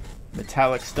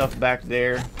metallic stuff back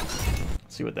there.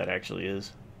 Let's see what that actually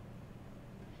is.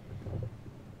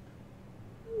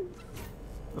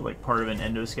 Like part of an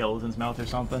endoskeleton's mouth or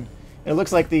something. It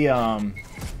looks like the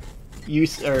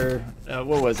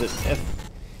what was it?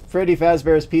 Freddy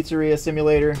Fazbear's Pizzeria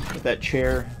Simulator with that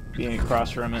chair being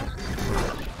across from it.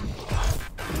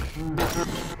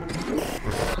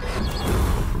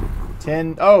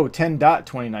 Oh,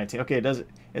 10.2019. Okay,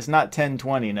 it's not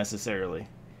 10/20 necessarily.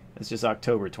 It's just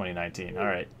October 2019. All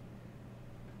right.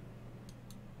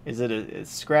 Is it a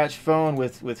scratch phone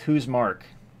with whose mark?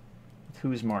 With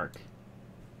whose mark?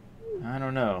 I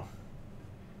don't know.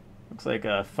 Looks like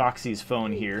Foxy's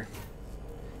phone here.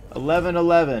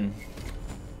 1111.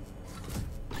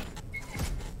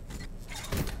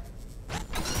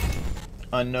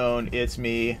 Unknown, it's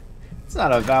me. It's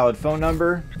not a valid phone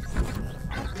number.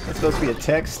 It's supposed to be a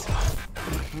text.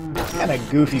 What kind of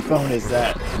goofy phone is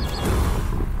that?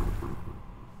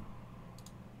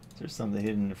 Is there something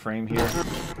hidden in the frame here?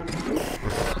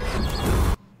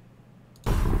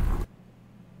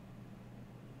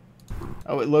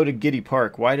 Oh, it loaded Giddy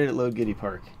Park. Why did it load Giddy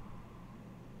Park?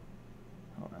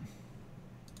 Hold on.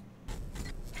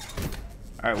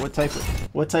 All right, what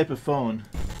type of phone?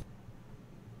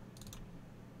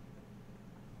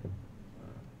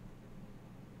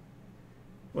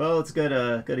 Well, it's got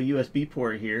a USB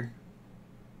port here.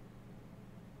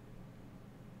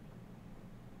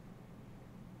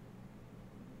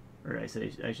 Or I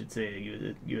should say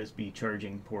a USB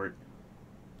charging port.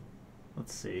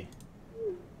 Let's see.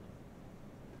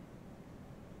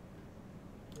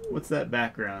 What's that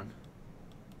background?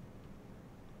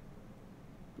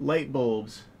 Light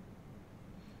bulbs.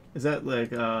 Is that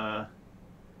like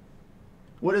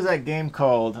what is that game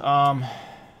called?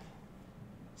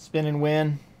 Spin and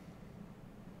Win.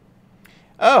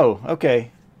 Oh,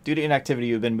 okay. Due to inactivity,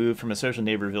 you've been moved from a social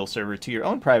Neighborville server to your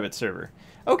own private server.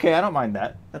 Okay, I don't mind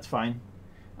that. That's fine.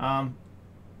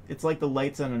 It's like the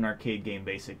lights on an arcade game,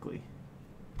 basically.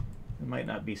 It might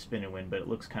not be Spin and Win, but it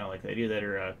looks kind of like that. Either that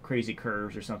or Crazy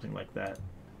Curves or something like that.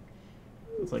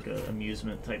 It's like an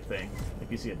amusement type thing, like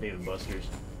you see at Dave & Buster's.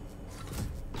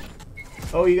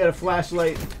 Oh, you got a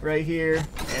flashlight right here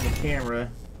and a camera.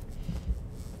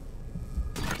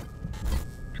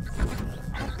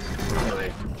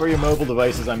 Anyway, for your mobile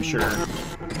devices, I'm sure.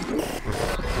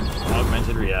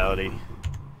 Augmented reality.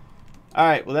 All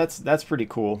right, well that's pretty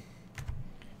cool.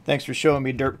 Thanks for showing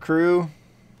me Derp Crew.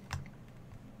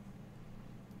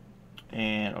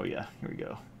 And oh yeah, here we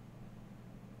go.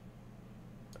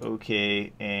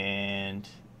 Okay, and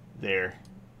there.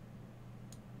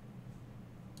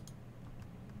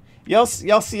 Y'all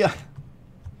see?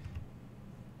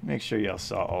 Make sure y'all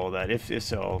saw all of that. If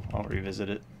so, I'll revisit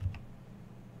it.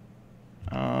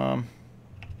 Where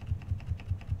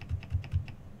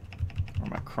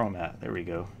my Chrome at? There we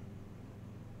go.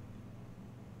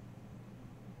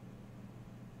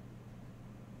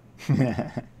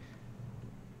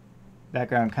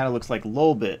 Background kind of looks like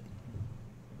Lolbit.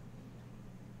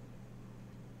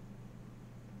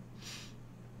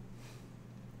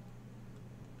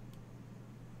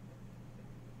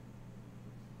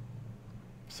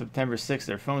 September 6th,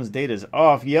 their phone's data is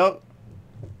off. Yep.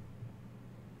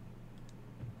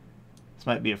 This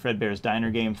might be a Fredbear's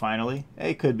Diner game finally.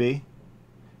 Hey, could be.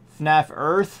 FNAF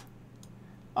Earth.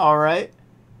 Alright.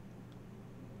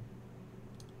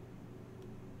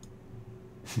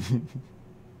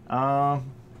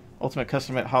 Ultimate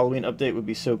Custom at Halloween update would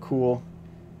be so cool.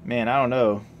 Man, I don't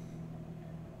know.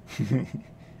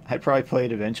 I'd probably play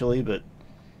it eventually, but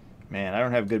man, I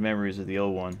don't have good memories of the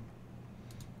old one.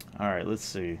 Alright, let's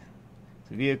see.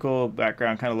 The vehicle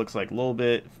background kind of looks like a little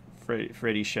bit.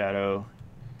 Freddy Shadow.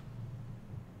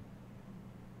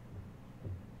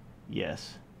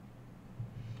 Yes.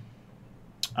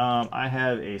 I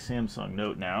have a Samsung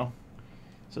Note now,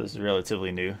 so this is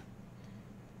relatively new.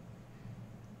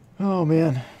 Oh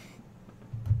man.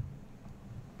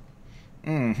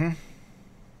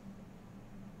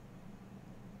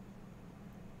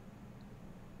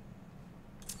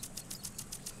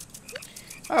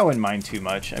 I wouldn't mind too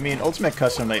much. I mean, Ultimate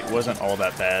Custom Night wasn't all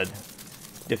that bad,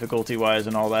 difficulty-wise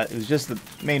and all that. It was just the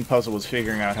main puzzle was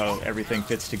figuring out how everything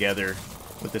fits together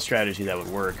with the strategy that would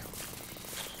work.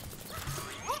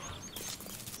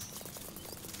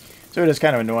 So it is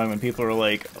kind of annoying when people are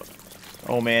like,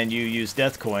 oh man, you use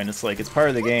Death Coin. It's like, it's part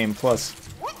of the game, plus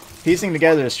piecing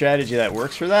together a strategy that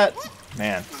works for that,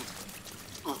 man.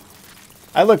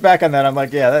 I look back on that, I'm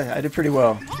like, yeah, I did pretty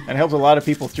well. And it helped a lot of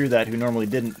people through that who normally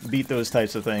didn't beat those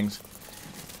types of things.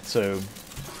 So,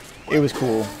 it was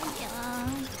cool.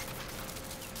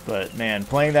 But, man,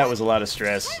 playing that was a lot of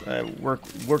stress.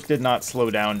 Work did not slow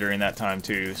down during that time,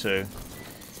 too, so...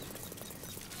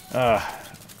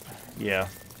 yeah.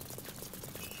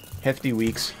 Hefty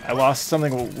weeks. I lost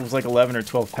something that was like 11 or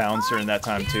 12 pounds during that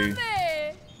time, too.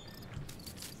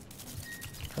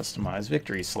 Customized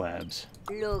victory slabs.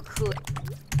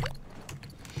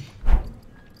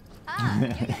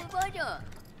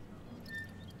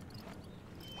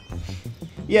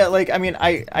 Yeah, like, I mean,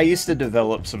 I used to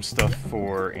develop some stuff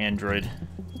for Android.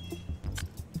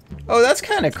 Oh, that's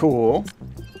kind of cool.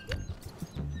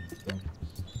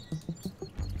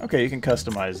 Okay, you can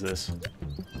customize this.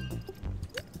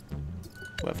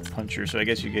 Left puncher, so I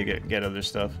guess you could get other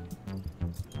stuff.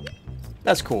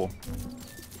 That's cool.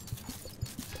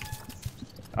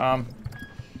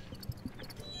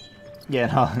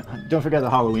 Yeah, don't forget the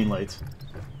Halloween lights.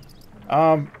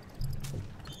 How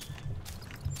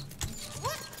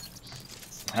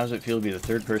does it feel to be the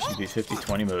third person to be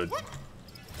 50-20 mode?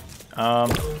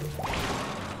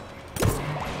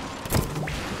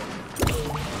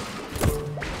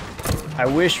 I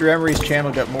wish Remery's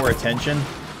channel got more attention.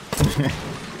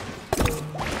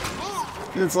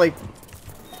 It's like,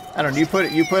 I don't know, you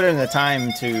put in the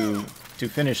time to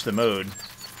finish the mode.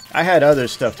 I had other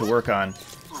stuff to work on.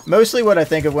 Mostly what I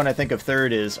think of when I think of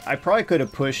third is I probably could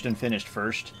have pushed and finished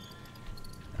first.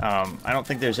 I don't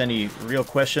think there's any real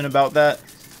question about that.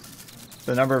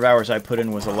 The number of hours I put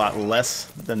in was a lot less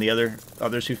than the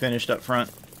others who finished up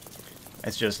front.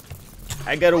 It's just,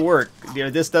 I gotta work. You know,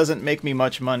 this doesn't make me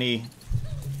much money.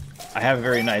 I have a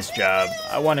very nice job.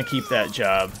 I want to keep that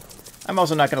job. I'm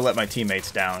also not going to let my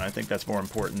teammates down. I think that's more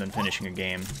important than finishing a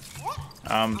game.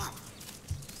 I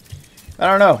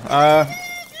don't know.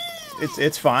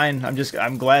 It's fine.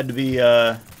 I'm glad to be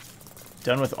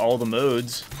done with all the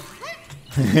modes,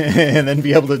 and then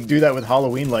be able to do that with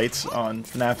Halloween lights on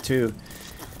FNAF 2.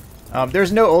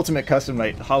 There's no ultimate custom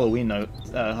light Halloween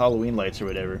lights or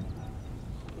whatever.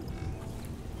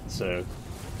 So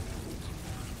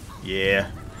yeah.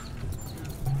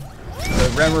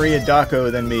 Remery,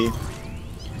 Adako, then me.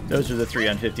 Those are the three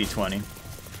on 50-20.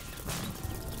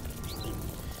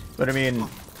 But I mean,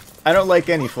 I don't like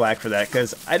any flack for that,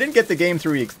 because I didn't get the game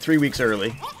 3 weeks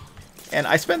early. And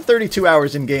I spent 32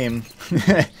 hours in game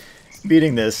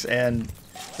beating this, and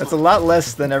that's a lot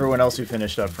less than everyone else who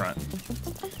finished up front.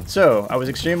 So, I was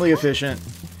extremely efficient.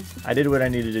 I did what I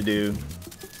needed to do.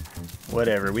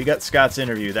 Whatever. We got Scott's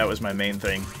interview. That was my main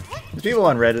thing. The people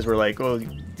on Reddit were like, "Well,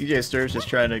 DJ Stir's just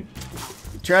trying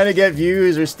to get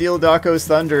views or steal Dako's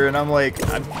thunder," and I'm like,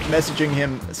 I'm messaging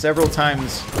him several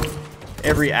times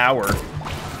every hour,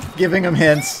 giving him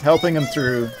hints, helping him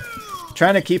through,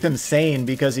 trying to keep him sane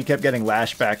because he kept getting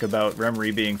lashback about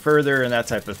Remery being further and that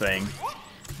type of thing.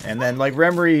 And then like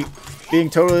Remery being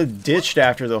totally ditched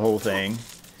after the whole thing.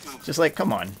 Just like,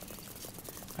 come on.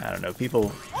 I don't know,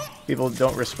 people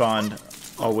don't respond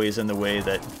always in the way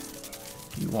that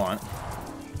you want.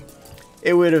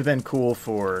 It would have been cool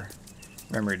for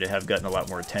Remery to have gotten a lot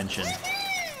more attention.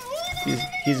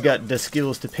 He's got the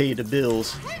skills to pay the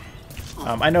bills.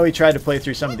 I know he tried to play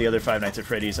through some of the other Five Nights at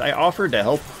Freddy's. I offered to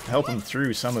help him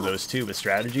through some of those too, with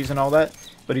strategies and all that,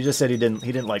 but he just said he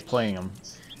didn't like playing them.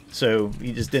 So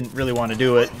he just didn't really want to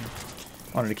do it.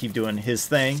 Wanted to keep doing his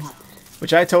thing,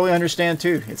 which I totally understand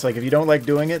too. It's like, if you don't like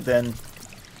doing it, then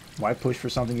why push for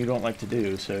something you don't like to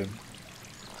do? So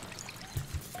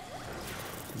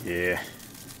yeah.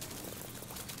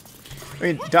 I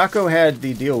mean, Dako had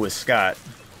the deal with Scott.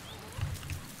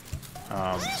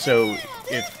 So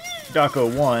if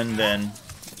Dako won, then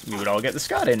we would all get the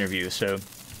Scott interview. So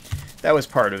that was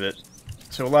part of it.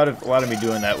 So a lot of me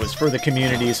doing that was for the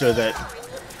community, so that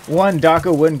one,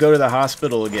 Dako wouldn't go to the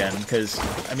hospital again. Because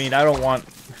I mean, I don't want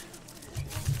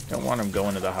him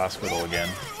going to the hospital again.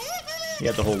 He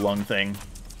had the whole lung thing.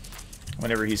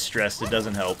 Whenever he's stressed, it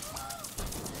doesn't help.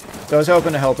 So I was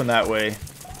hoping to help him that way.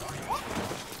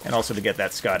 And also to get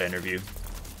that Scott interview.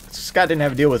 Scott didn't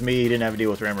have a deal with me, he didn't have a deal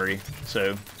with Remery.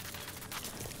 So,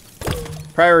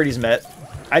 priorities met.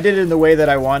 I did it in the way that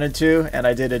I wanted to, and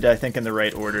I did it, I think, in the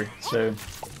right order. So,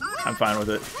 I'm fine with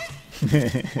it.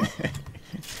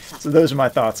 So those are my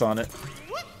thoughts on it.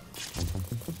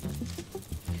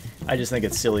 I just think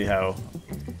it's silly how...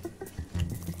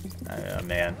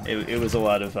 man, it was a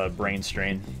lot of brain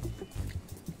strain.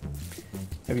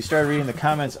 Have you started reading the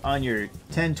comments on your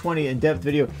 1020 in-depth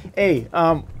video? Hey,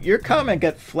 your comment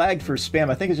got flagged for spam.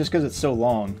 I think it's just because it's so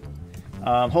long.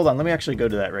 Hold on, let me actually go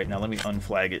to that right now. Let me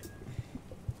unflag it.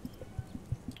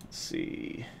 Let's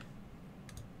see.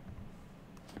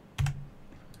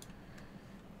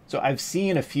 So I've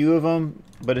seen a few of them,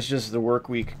 but it's just the work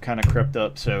week kind of crept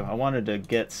up. So I wanted to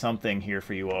get something here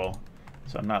for you all,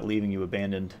 so I'm not leaving you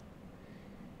abandoned.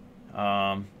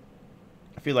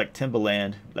 I feel like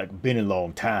Timberland, like, been a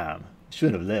long time.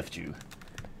 Shouldn't have left you.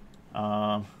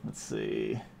 Let's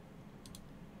see.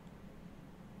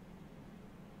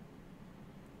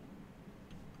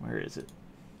 Where is it?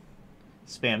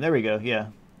 Spam. There we go. Yeah.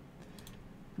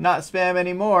 Not spam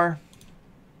anymore.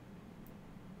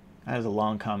 That is a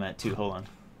long comment too. Hold on.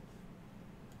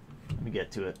 Let me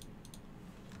get to it.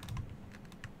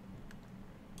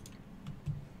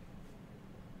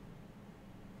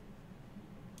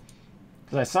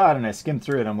 Because I saw it and I skimmed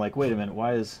through it. I'm like, wait a minute,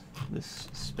 why is this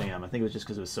spam? I think it was just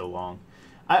because it was so long.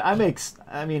 I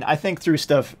mean, I think through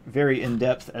stuff very in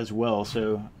depth as well,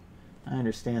 so I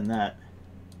understand that.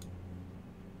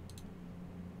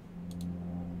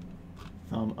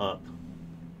 Thumb up.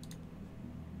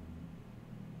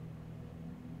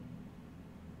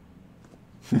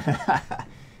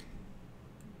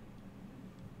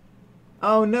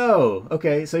 Oh no!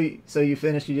 Okay, so you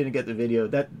finished. You didn't get the video.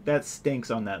 That stinks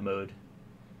on that mode.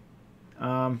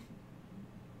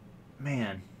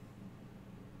 Man.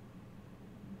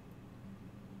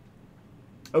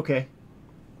 Okay.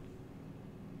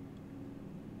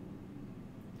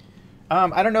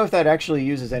 I don't know if that actually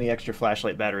uses any extra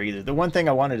flashlight battery either. The one thing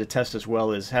I wanted to test as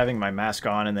well is having my mask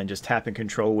on and then just tapping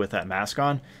control with that mask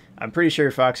on. I'm pretty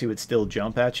sure Foxy would still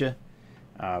jump at you,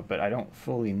 but I don't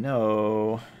fully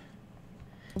know.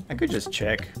 I could just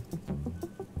check.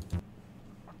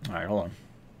 Alright, hold on.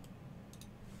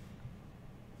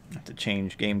 I have to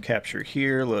change game capture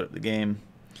here, load up the game.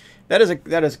 That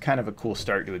is kind of a cool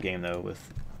start to a game though,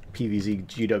 with PVZ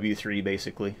GW3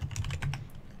 basically.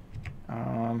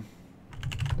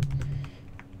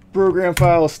 Program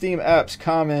file, Steam apps,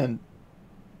 comment.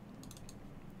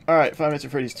 Alright, 5 Nights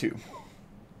at Freddy's 2.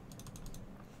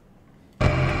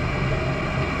 Alright,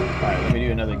 let me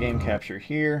do another game capture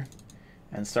here.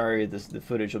 And sorry, the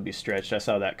footage will be stretched. I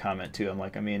saw that comment too. I'm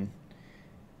like, I mean,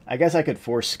 I guess I could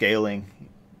force scaling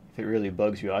if it really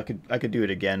bugs you. I could do it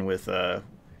again with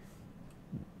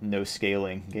no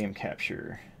scaling game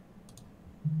capture.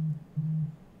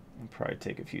 It'll probably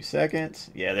take a few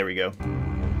seconds. Yeah, there we go.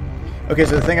 Okay,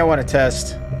 so the thing I want to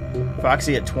test,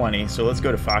 Foxy at 20. So let's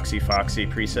go to Foxy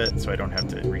preset so I don't have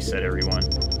to reset everyone.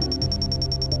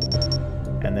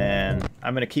 And then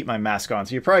I'm going to keep my mask on.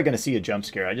 So you're probably going to see a jump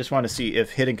scare. I just want to see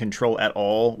if hitting control at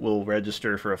all will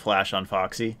register for a flash on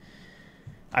Foxy.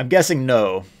 I'm guessing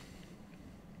no.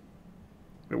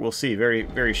 But we'll see very,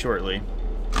 very shortly.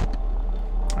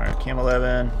 Alright, Cam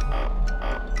 11.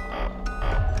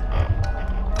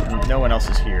 And no one else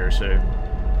is here, so...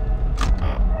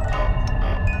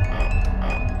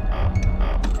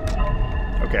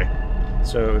 Okay.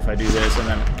 So if I do this and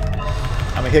then...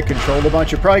 I'm going to hit control a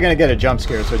bunch. You're probably going to get a jump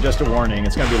scare, so just a warning.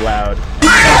 It's going to be loud.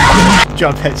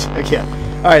 Jump at you again.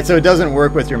 Alright, so it doesn't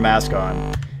work with your mask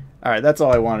on. Alright, that's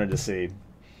all I wanted to see.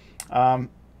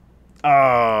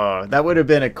 Oh, that would have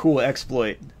been a cool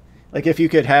exploit. Like if you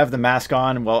could have the mask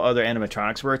on while other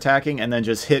animatronics were attacking and then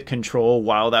just hit control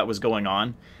while that was going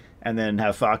on and then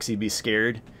have Foxy be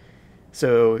scared.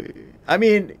 So, I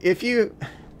mean, if you...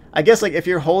 I guess, like, if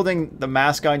you're holding the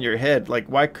mask on your head, like,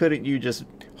 why couldn't you just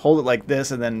hold it like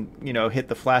this and then, you know, hit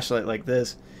the flashlight like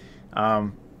this?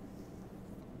 But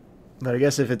I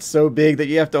guess if it's so big that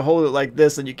you have to hold it like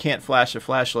this and you can't flash the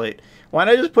flashlight, why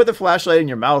not just put the flashlight in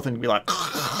your mouth and be like,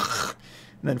 and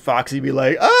then Foxy be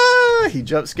like, ah! He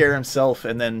jump scare himself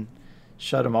and then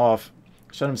shut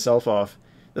himself off.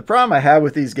 The problem I have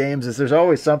with these games is there's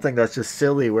always something that's just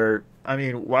silly where, I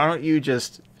mean, why don't you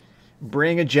just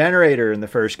bring a generator in the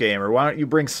first game, or why don't you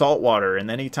bring salt water, and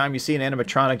anytime you see an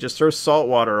animatronic, just throw salt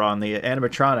water on the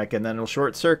animatronic and then it'll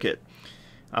short circuit.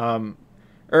 Or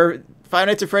Five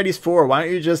Nights at Freddy's 4, why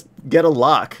don't you just get a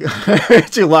lock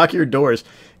to lock your doors?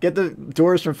 Get the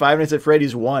doors from Five Nights at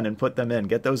Freddy's 1 and put them in.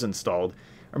 Get those installed.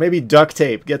 Or maybe duct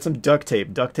tape. Get some duct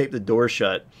tape. Duct tape the door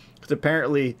shut. Because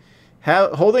apparently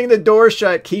holding the door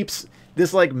shut keeps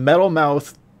this like metal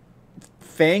mouth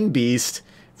fang beast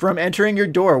from entering your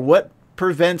door. What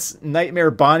prevents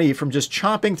Nightmare Bonnie from just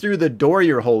chomping through the door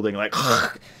you're holding? Like,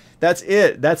 that's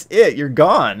it. That's it. You're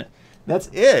gone. That's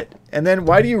it. And then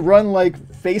why do you run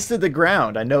like face to the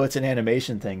ground? I know it's an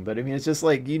animation thing, but I mean, it's just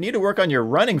like you need to work on your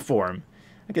running form.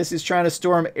 I guess he's trying to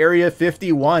storm Area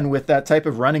 51 with that type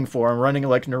of running form, running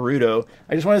like Naruto.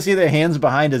 I just want to see the hands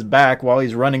behind his back while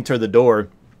he's running to the door.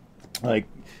 Like,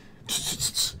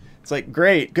 it's like,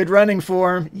 great, good running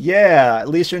form. Yeah, at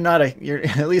least you're not a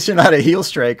heel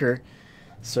striker.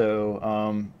 So,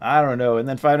 I don't know. And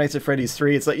then Five Nights at Freddy's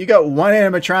 3, it's like, you got one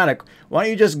animatronic. Why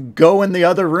don't you just go in the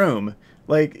other room?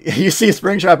 Like, you see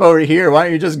Springtrap over here. Why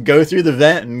don't you just go through the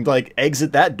vent and, like,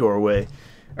 exit that doorway?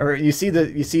 Or you see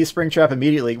Springtrap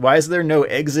immediately. Why is there no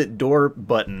exit door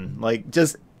button? Like,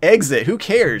 just exit. Who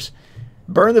cares?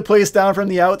 Burn the place down from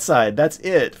the outside. That's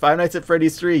it. Five Nights at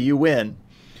Freddy's 3, you win.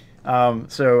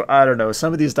 So, I don't know.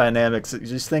 Some of these dynamics, you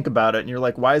just think about it, and you're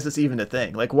like, why is this even a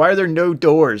thing? Like, why are there no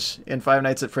doors in Five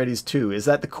Nights at Freddy's 2? Is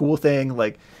that the cool thing?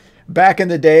 Like, back in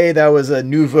the day, that was a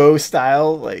nouveau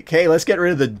style. Like, hey, let's get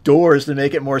rid of the doors to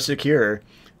make it more secure.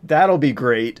 That'll be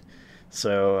great.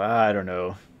 So, I don't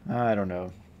know.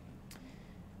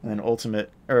 And then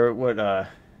Ultimate, or what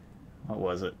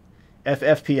was it?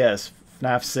 FPS,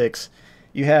 FNAF 6,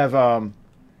 you have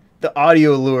the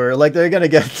audio lure. Like they're gonna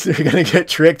get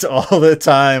tricked all the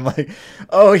time. Like,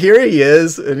 oh, here he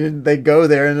is, and then they go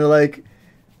there and they're like,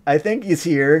 I think he's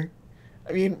here.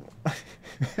 I mean,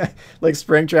 like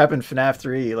Springtrap and FNAF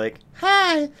 3. Like,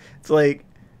 hi. It's like,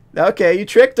 okay, you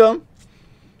tricked him.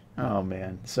 Oh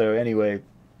man. So anyway,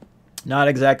 not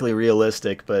exactly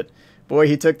realistic, but boy,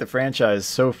 he took the franchise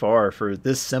so far for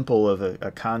this simple of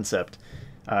a concept.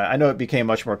 I know it became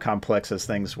much more complex as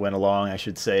things went along, I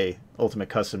should say, Ultimate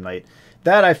Custom Night.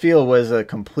 That, I feel, was a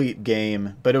complete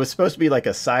game, but it was supposed to be like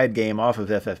a side game off of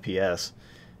FFPS.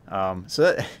 So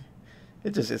that,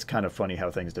 it's kind of funny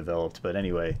how things developed. But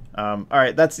anyway, all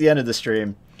right, that's the end of the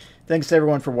stream. Thanks to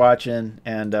everyone for watching.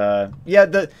 And, yeah,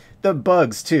 the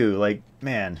bugs, too. Like,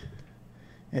 man,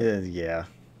 yeah.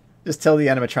 Just tell the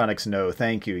animatronics no.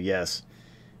 Thank you, yes.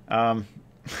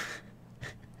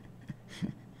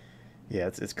 Yeah,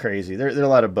 it's crazy. There are a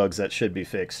lot of bugs that should be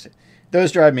fixed.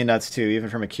 Those drive me nuts too, even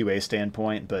from a QA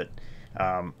standpoint. But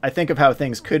I think of how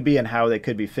things could be and how they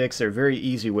could be fixed. There are very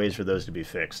easy ways for those to be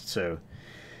fixed. So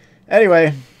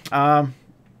anyway,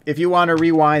 if you want to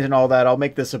rewind and all that, I'll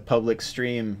make this a public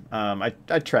stream. I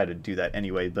try to do that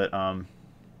anyway, but I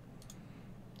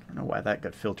don't know why that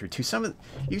got filtered too. Some of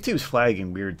YouTube's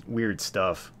flagging weird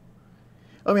stuff.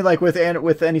 I mean, like with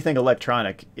anything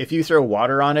electronic, if you throw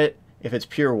water on it, if it's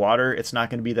pure water, it's not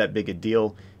going to be that big a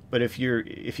deal. But if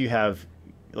you have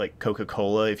like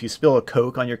Coca-Cola, if you spill a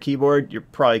Coke on your keyboard, you're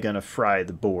probably going to fry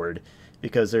the board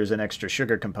because there's an extra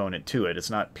sugar component to it. It's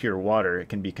not pure water. It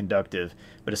can be conductive,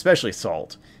 but especially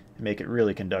salt. Make it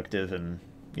really conductive and,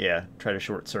 yeah, try to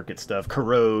short circuit stuff,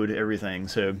 corrode everything.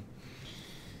 So,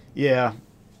 yeah.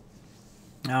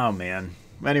 Oh, man.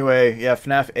 Anyway, yeah,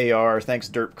 FNAF AR. Thanks,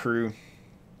 Derp Crew.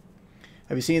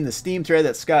 Have you seen the Steam thread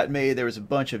that Scott made? There was a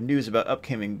bunch of news about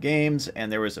upcoming games,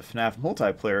 and there was a FNAF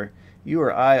multiplayer. You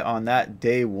or I on that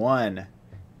day one.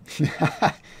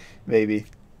 Maybe.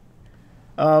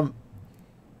 I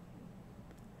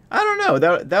don't know.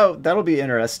 That'll be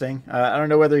interesting. I don't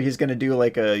know whether he's going to do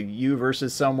like a you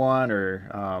versus someone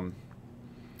or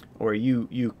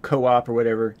you co-op or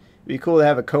whatever. It'd be cool to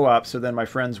have a co-op so then my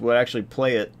friends would actually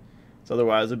play it. So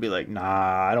otherwise it'd be like,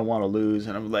 nah, I don't want to lose.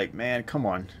 And I'm like, man, come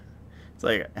on. It's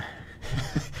like,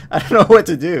 I don't know what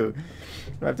to do.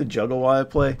 Do I have to juggle while I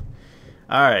play?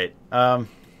 All right.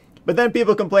 But then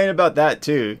people complain about that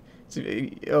too. So,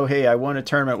 oh, hey, I won a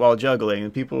tournament while juggling.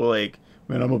 And people are like,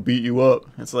 man, I'm going to beat you up.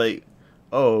 It's like,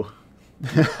 oh.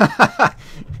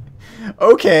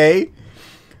 Okay.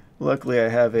 Luckily, I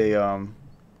have a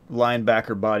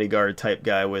linebacker bodyguard type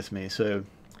guy with me. So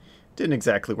didn't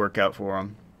exactly work out for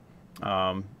him.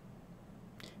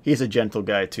 He's a gentle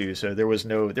guy too, so there was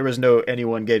no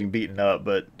anyone getting beaten up,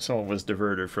 but someone was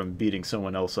diverted from beating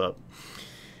someone else up.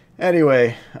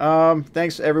 Anyway,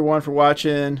 thanks everyone for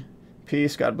watching.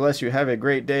 Peace. God bless you. Have a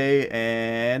great day,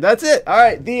 and that's it. All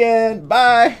right, the end.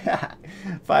 Bye.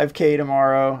 5K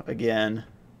tomorrow again.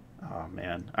 Oh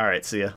man. All right, see ya.